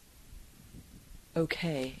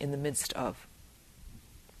okay in the midst of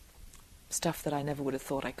stuff that I never would have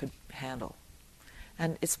thought I could handle.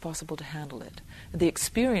 And it's possible to handle it. The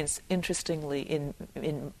experience, interestingly,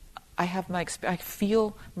 I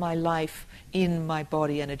feel my life in my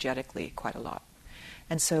body energetically quite a lot.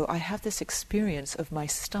 And so I have this experience of my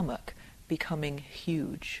stomach becoming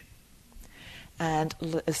huge. And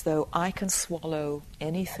as though I can swallow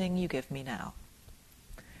anything you give me now.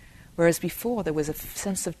 Whereas before there was a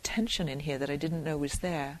sense of tension in here that I didn't know was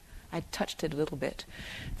there. I touched it a little bit,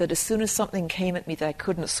 that as soon as something came at me that I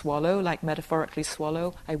couldn't swallow, like metaphorically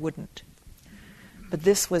swallow, I wouldn't. But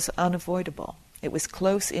this was unavoidable. It was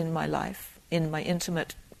close in my life, in my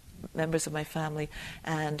intimate members of my family,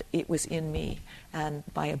 and it was in me. And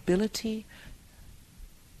my ability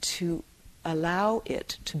to allow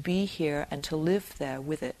it to be here and to live there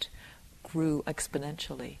with it grew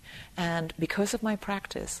exponentially. And because of my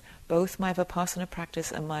practice, both my Vipassana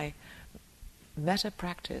practice and my Metta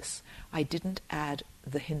practice, I didn't add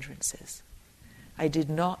the hindrances. I did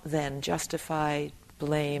not then justify,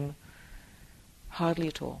 blame, hardly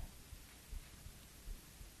at all.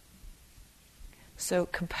 So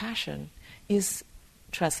compassion is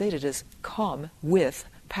translated as calm with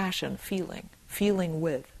passion, feeling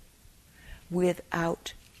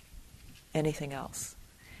without anything else.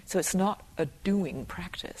 So it's not a doing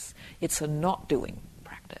practice, it's a not doing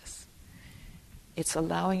practice. It's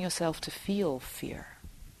allowing yourself to feel fear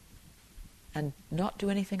and not do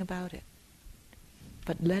anything about it,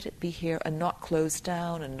 but let it be here and not close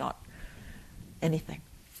down and not anything.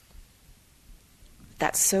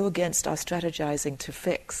 That's so against our strategizing to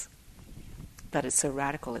fix that it's so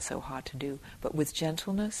radical, it's so hard to do. But with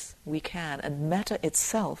gentleness, we can. And metta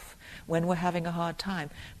itself, when we're having a hard time,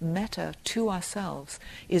 metta to ourselves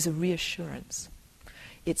is a reassurance.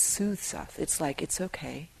 It soothes us. It's like, it's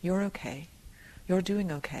okay, you're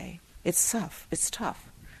doing okay. It's tough.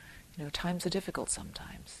 Times are difficult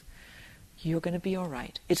sometimes. You're going to be all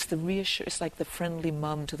right. It's it's like the friendly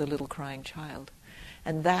mum to the little crying child.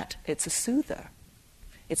 And that, it's a soother.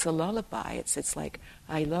 It's a lullaby. It's like,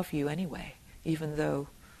 I love you anyway, even though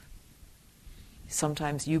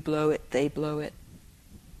sometimes you blow it, they blow it.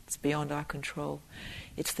 It's beyond our control.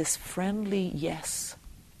 It's this friendly yes.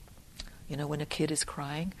 When a kid is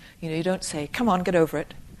crying, you don't say, come on, get over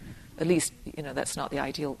it. At least, that's not the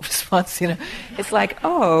ideal response, It's like,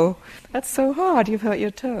 oh, that's so hard, you've hurt your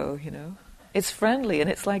toe, It's friendly, and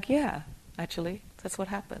it's like, yeah, actually, that's what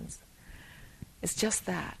happens. It's just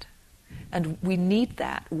that. And we need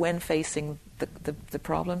that when facing the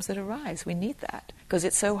problems that arise. We need that, because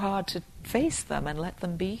it's so hard to face them and let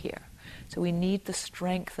them be here. So we need the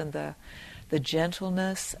strength and the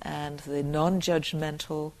gentleness and the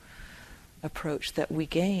non-judgmental approach that we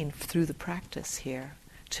gain through the practice here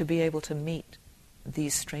to be able to meet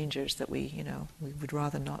these strangers that we would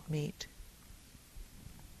rather not meet.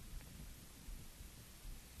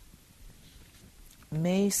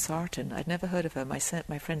 May Sarton, I'd never heard of her. My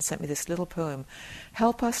friend sent me this little poem.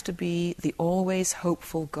 Help us to be the always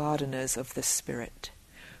hopeful gardeners of the spirit,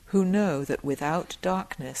 who know that without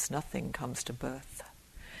darkness nothing comes to birth,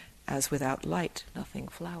 as without light nothing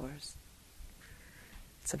flowers.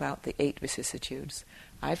 It's about the 8 vicissitudes.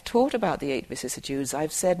 I've taught about the 8 vicissitudes.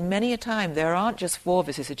 I've said many a time there aren't just 4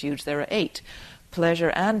 vicissitudes, there are 8.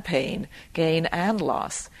 Pleasure and pain, gain and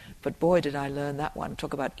loss. But boy, did I learn that one.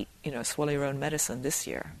 Talk about, swallow your own medicine this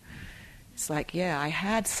year. It's like, yeah, I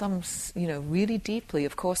had some, really deeply,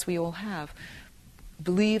 of course we all have,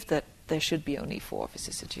 believed that there should be only 4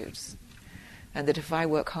 vicissitudes. And that if I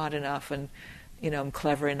work hard enough and, I'm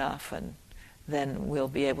clever enough, and then we'll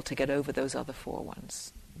be able to get over those other 4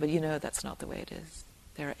 ones. But that's not the way it is.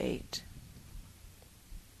 There are 8.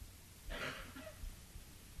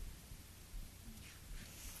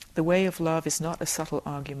 The way of love is not a subtle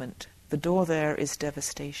argument. The door there is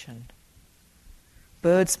devastation.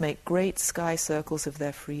 Birds make great sky circles of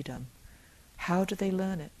their freedom. How do they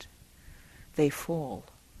learn it? They fall,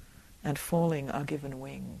 and falling are given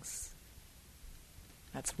wings.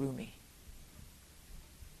 That's Rumi.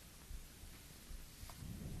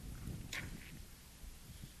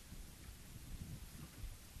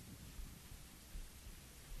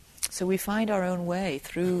 So we find our own way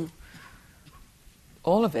through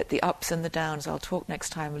all of it, the ups and the downs. I'll talk next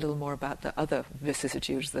time a little more about the other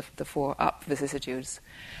vicissitudes, the 4 up vicissitudes.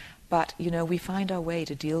 But, we find our way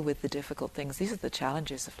to deal with the difficult things. These are the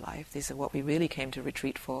challenges of life. These are what we really came to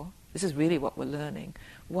retreat for. This is really what we're learning.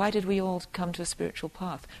 Why did we all come to a spiritual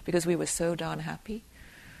path? Because we were so darn happy?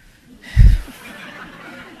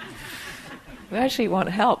 We actually want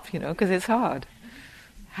help, because it's hard.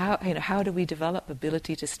 How do we develop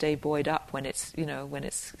ability to stay buoyed up when it's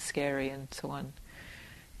scary and so on?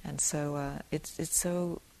 And so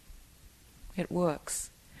it works,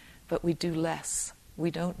 but we do less. We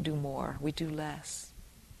don't do more. We do less.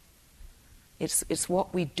 It's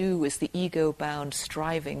what we do as the ego-bound,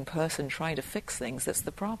 striving person trying to fix things that's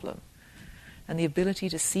the problem. And the ability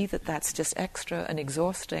to see that that's just extra and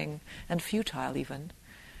exhausting and futile even,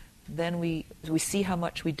 then we see how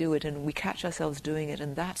much we do it and we catch ourselves doing it,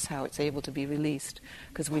 and that's how it's able to be released,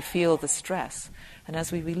 because we feel the stress. And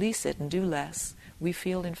as we release it and do less, we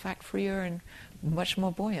feel, in fact, freer and much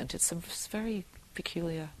more buoyant. It's a very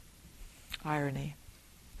peculiar irony.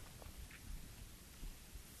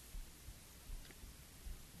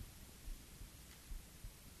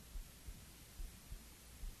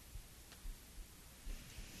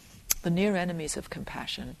 The near enemies of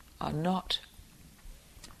compassion are not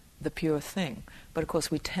the pure thing, but of course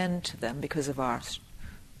we tend to them because of our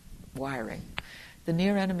wiring. The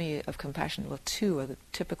near enemy of compassion, well, two are the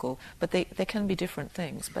typical, but they can be different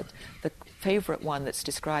things. But the favorite one that's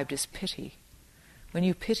described is pity. When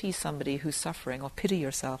you pity somebody who's suffering, or pity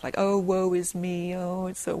yourself, like, oh, woe is me, oh,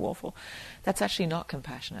 it's so awful, that's actually not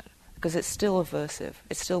compassionate, because it's still aversive.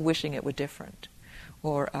 It's still wishing it were different.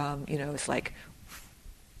 Or, it's like,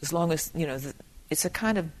 as long as, it's a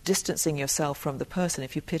kind of distancing yourself from the person.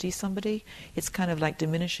 If you pity somebody, it's kind of like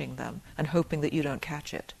diminishing them and hoping that you don't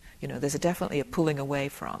catch it. There's definitely a pulling away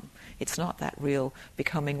from. It's not that real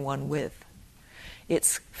becoming one with.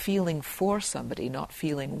 It's feeling for somebody, not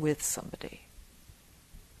feeling with somebody.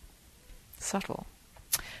 Subtle.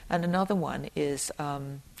 And another one is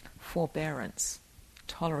forbearance,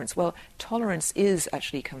 tolerance. Well, tolerance is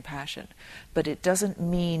actually compassion, but it doesn't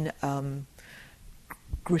mean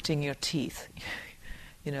gritting your teeth.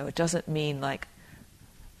 It doesn't mean like,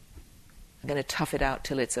 I'm going to tough it out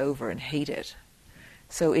till it's over and hate it.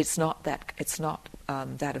 So it's not that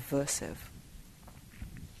aversive.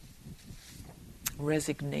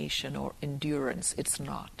 Resignation or endurance, it's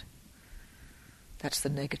not. That's the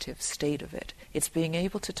negative state of it. It's being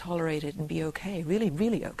able to tolerate it and be okay, really,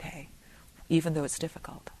 really okay, even though it's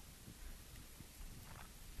difficult.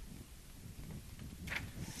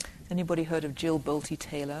 Anybody heard of Jill Bolte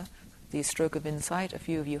Taylor, the stroke of insight? A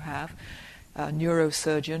few of you have. A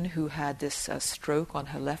neurosurgeon who had this stroke on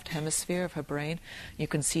her left hemisphere of her brain. You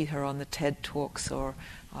can see her on the TED Talks, or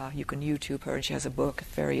you can YouTube her, and she has a book,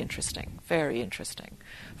 very interesting,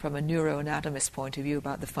 from a neuroanatomist point of view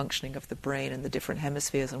about the functioning of the brain and the different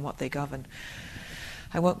hemispheres and what they govern.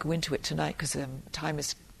 I won't go into it tonight because time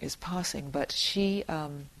is passing, but she,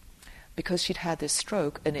 because she'd had this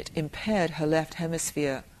stroke and it impaired her left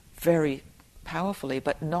hemisphere very powerfully,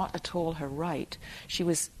 but not at all her right, she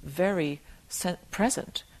was very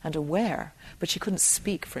present and aware, but she couldn't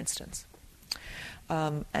speak, for instance.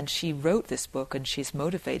 And she wrote this book, and she's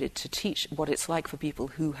motivated to teach what it's like for people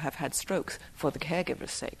who have had strokes, for the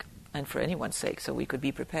caregiver's sake and for anyone's sake, so we could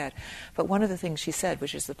be prepared. But one of the things she said,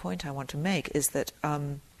 which is the point I want to make, is that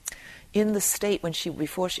in the state when she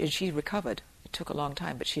recovered, it took a long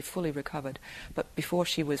time, but she fully recovered. But when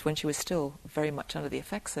she was still very much under the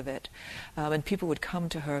effects of it, and people would come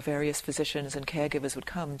to her, various physicians and caregivers would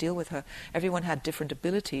come, deal with her. Everyone had different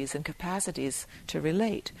abilities and capacities to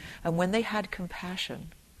relate. And when they had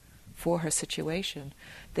compassion for her situation,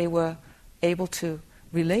 they were able to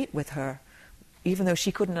relate with her. Even though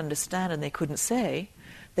she couldn't understand and they couldn't say,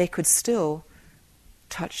 they could still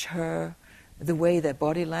touch her, the way their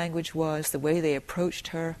body language was, the way they approached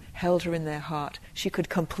her, held her in their heart. She could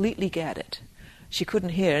completely get it. She couldn't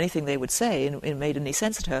hear anything they would say, and it made any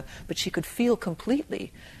sense to her, but she could feel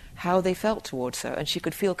completely how they felt towards her, and she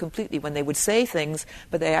could feel completely when they would say things,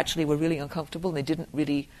 but they actually were really uncomfortable, and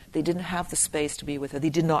they didn't have the space to be with her.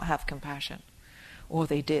 They did not have compassion, or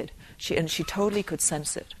they did. She totally could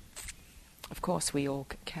sense it. Of course, we all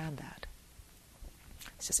can that.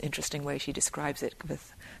 It's just an interesting way she describes it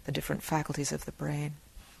with the different faculties of the brain.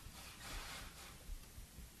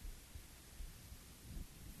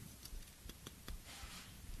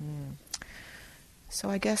 So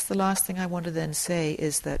I guess the last thing I want to then say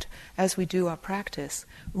is that as we do our practice,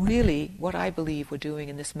 really what I believe we're doing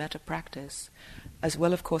in this metta practice, as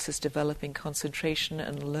well of course as developing concentration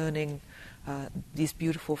and learning these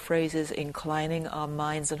beautiful phrases, inclining our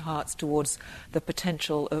minds and hearts towards the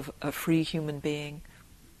potential of a free human being,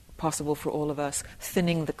 possible for all of us,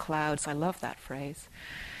 thinning the clouds. I love that phrase.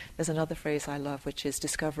 There's another phrase I love, which is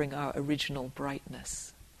discovering our original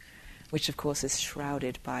brightness, which of course is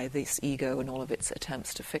shrouded by this ego and all of its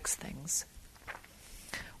attempts to fix things.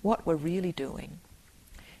 What we're really doing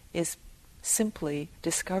is simply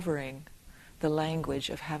discovering the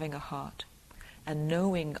language of having a heart and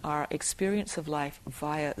knowing our experience of life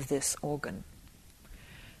via this organ.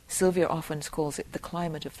 Sylvia often calls it the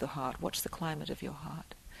climate of the heart. What's the climate of your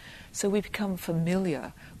heart? So we become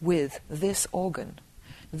familiar with this organ,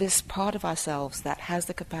 this part of ourselves that has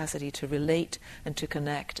the capacity to relate and to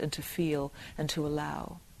connect and to feel and to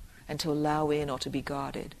allow in or to be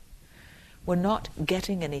guarded. We're not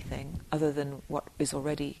getting anything other than what is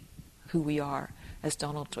already who we are, as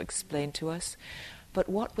Donald explained to us. But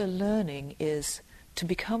what we're learning is to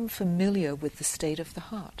become familiar with the state of the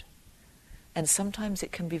heart. And sometimes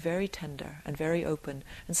it can be very tender and very open,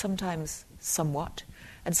 and sometimes somewhat,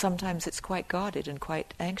 and sometimes it's quite guarded and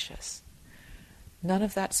quite anxious. None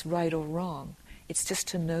of that's right or wrong. It's just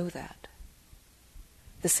to know that.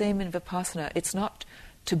 The same in Vipassana. It's not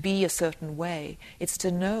to be a certain way. It's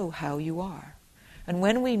to know how you are. And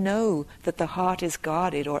when we know that the heart is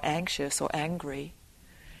guarded or anxious or angry,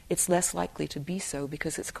 it's less likely to be so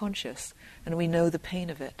because it's conscious and we know the pain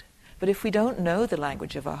of it. But if we don't know the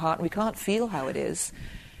language of our heart and we can't feel how it is,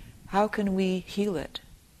 how can we heal it?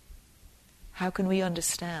 How can we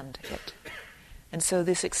understand it? And so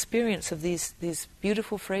this experience of these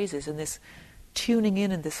beautiful phrases and this tuning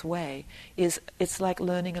in this way it's like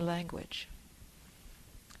learning a language.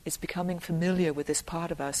 It's becoming familiar with this part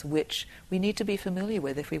of us which we need to be familiar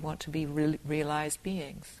with if we want to be realized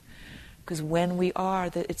beings. Because when we are,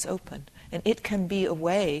 that it's open. And it can be a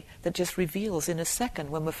way that just reveals in a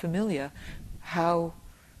second, when we're familiar, how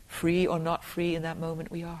free or not free in that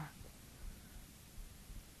moment we are.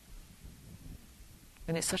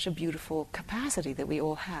 And it's such a beautiful capacity that we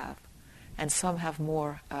all have. And some have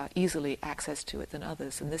more easily access to it than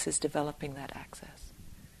others. And this is developing that access.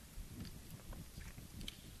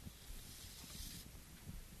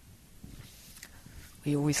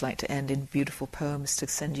 We always like to end in beautiful poems to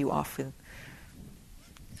send you off with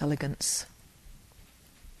elegance.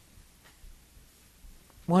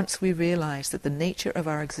 Once we realize that the nature of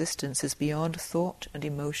our existence is beyond thought and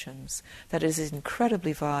emotions, that it is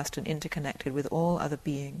incredibly vast and interconnected with all other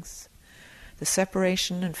beings, the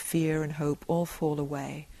separation and fear and hope all fall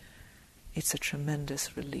away. It's a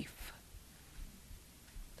tremendous relief.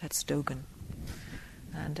 That's Dogen.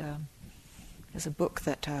 And there's a book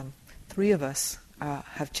that three of us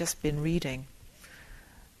have just been reading.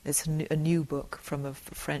 It's a new book from a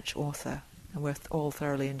French author, and we're all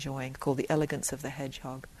thoroughly enjoying, called The Elegance of the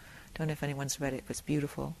Hedgehog. Don't know if anyone's read it, but it's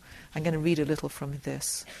beautiful. I'm going to read a little from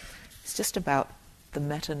this. It's just about the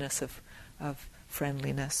meta-ness of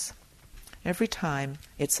friendliness. Every time,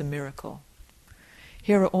 it's a miracle.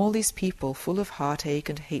 Here are all these people full of heartache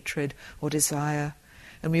and hatred or desire,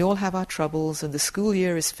 and we all have our troubles, and the school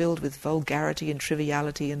year is filled with vulgarity and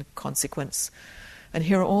triviality and consequence. And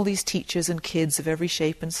here are all these teachers and kids of every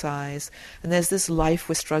shape and size, and there's this life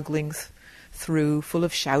we're struggling through, full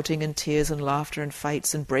of shouting and tears and laughter and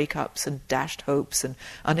fights and breakups and dashed hopes and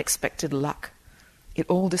unexpected luck. It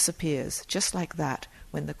all disappears, just like that,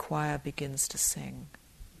 when the choir begins to sing.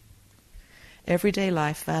 Everyday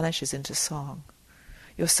life vanishes into song.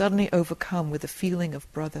 You're suddenly overcome with a feeling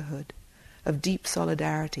of brotherhood, of deep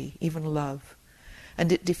solidarity, even love,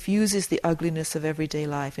 and it diffuses the ugliness of everyday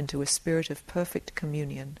life into a spirit of perfect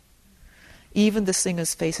communion. Even the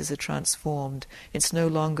singers' faces are transformed. It's no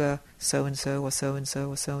longer so-and-so or so-and-so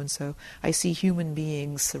or so-and-so. I see human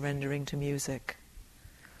beings surrendering to music.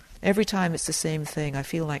 Every time it's the same thing. I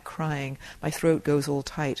feel like crying. My throat goes all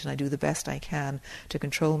tight, and I do the best I can to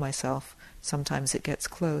control myself. Sometimes it gets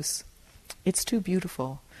close. It's too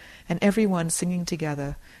beautiful. And everyone singing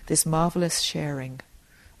together, this marvelous sharing.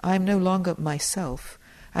 I'm no longer myself.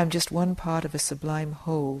 I'm just one part of a sublime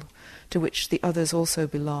whole, to which the others also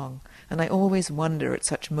belong. And I always wonder at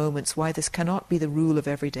such moments why this cannot be the rule of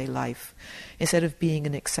everyday life, instead of being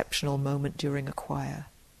an exceptional moment during a choir.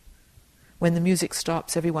 When the music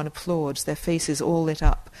stops, everyone applauds, their faces all lit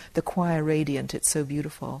up, the choir radiant, it's so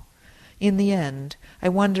beautiful. In the end, I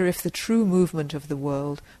wonder if the true movement of the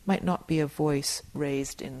world might not be a voice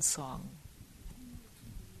raised in song.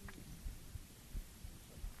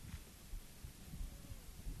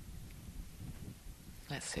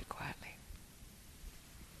 Let's sit quietly.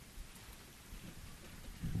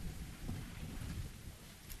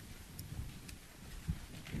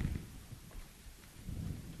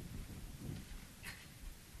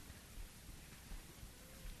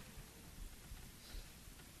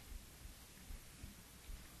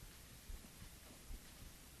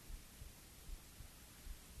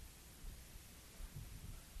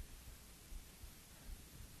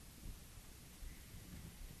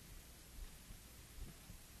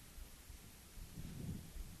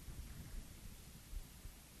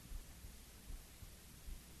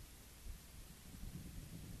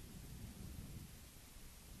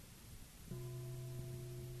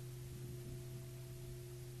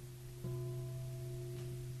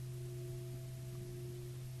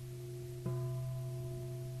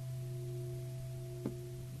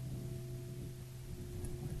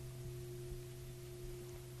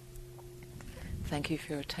 Thank you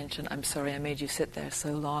for your attention. I'm sorry I made you sit there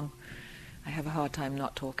so long. I have a hard time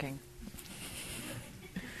not talking.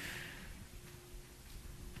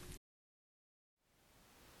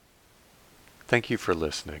 Thank you for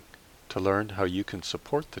listening. To learn how you can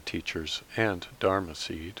support the teachers and Dharma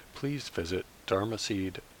Seed, please visit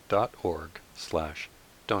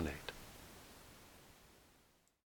dharmaseed.org/donate.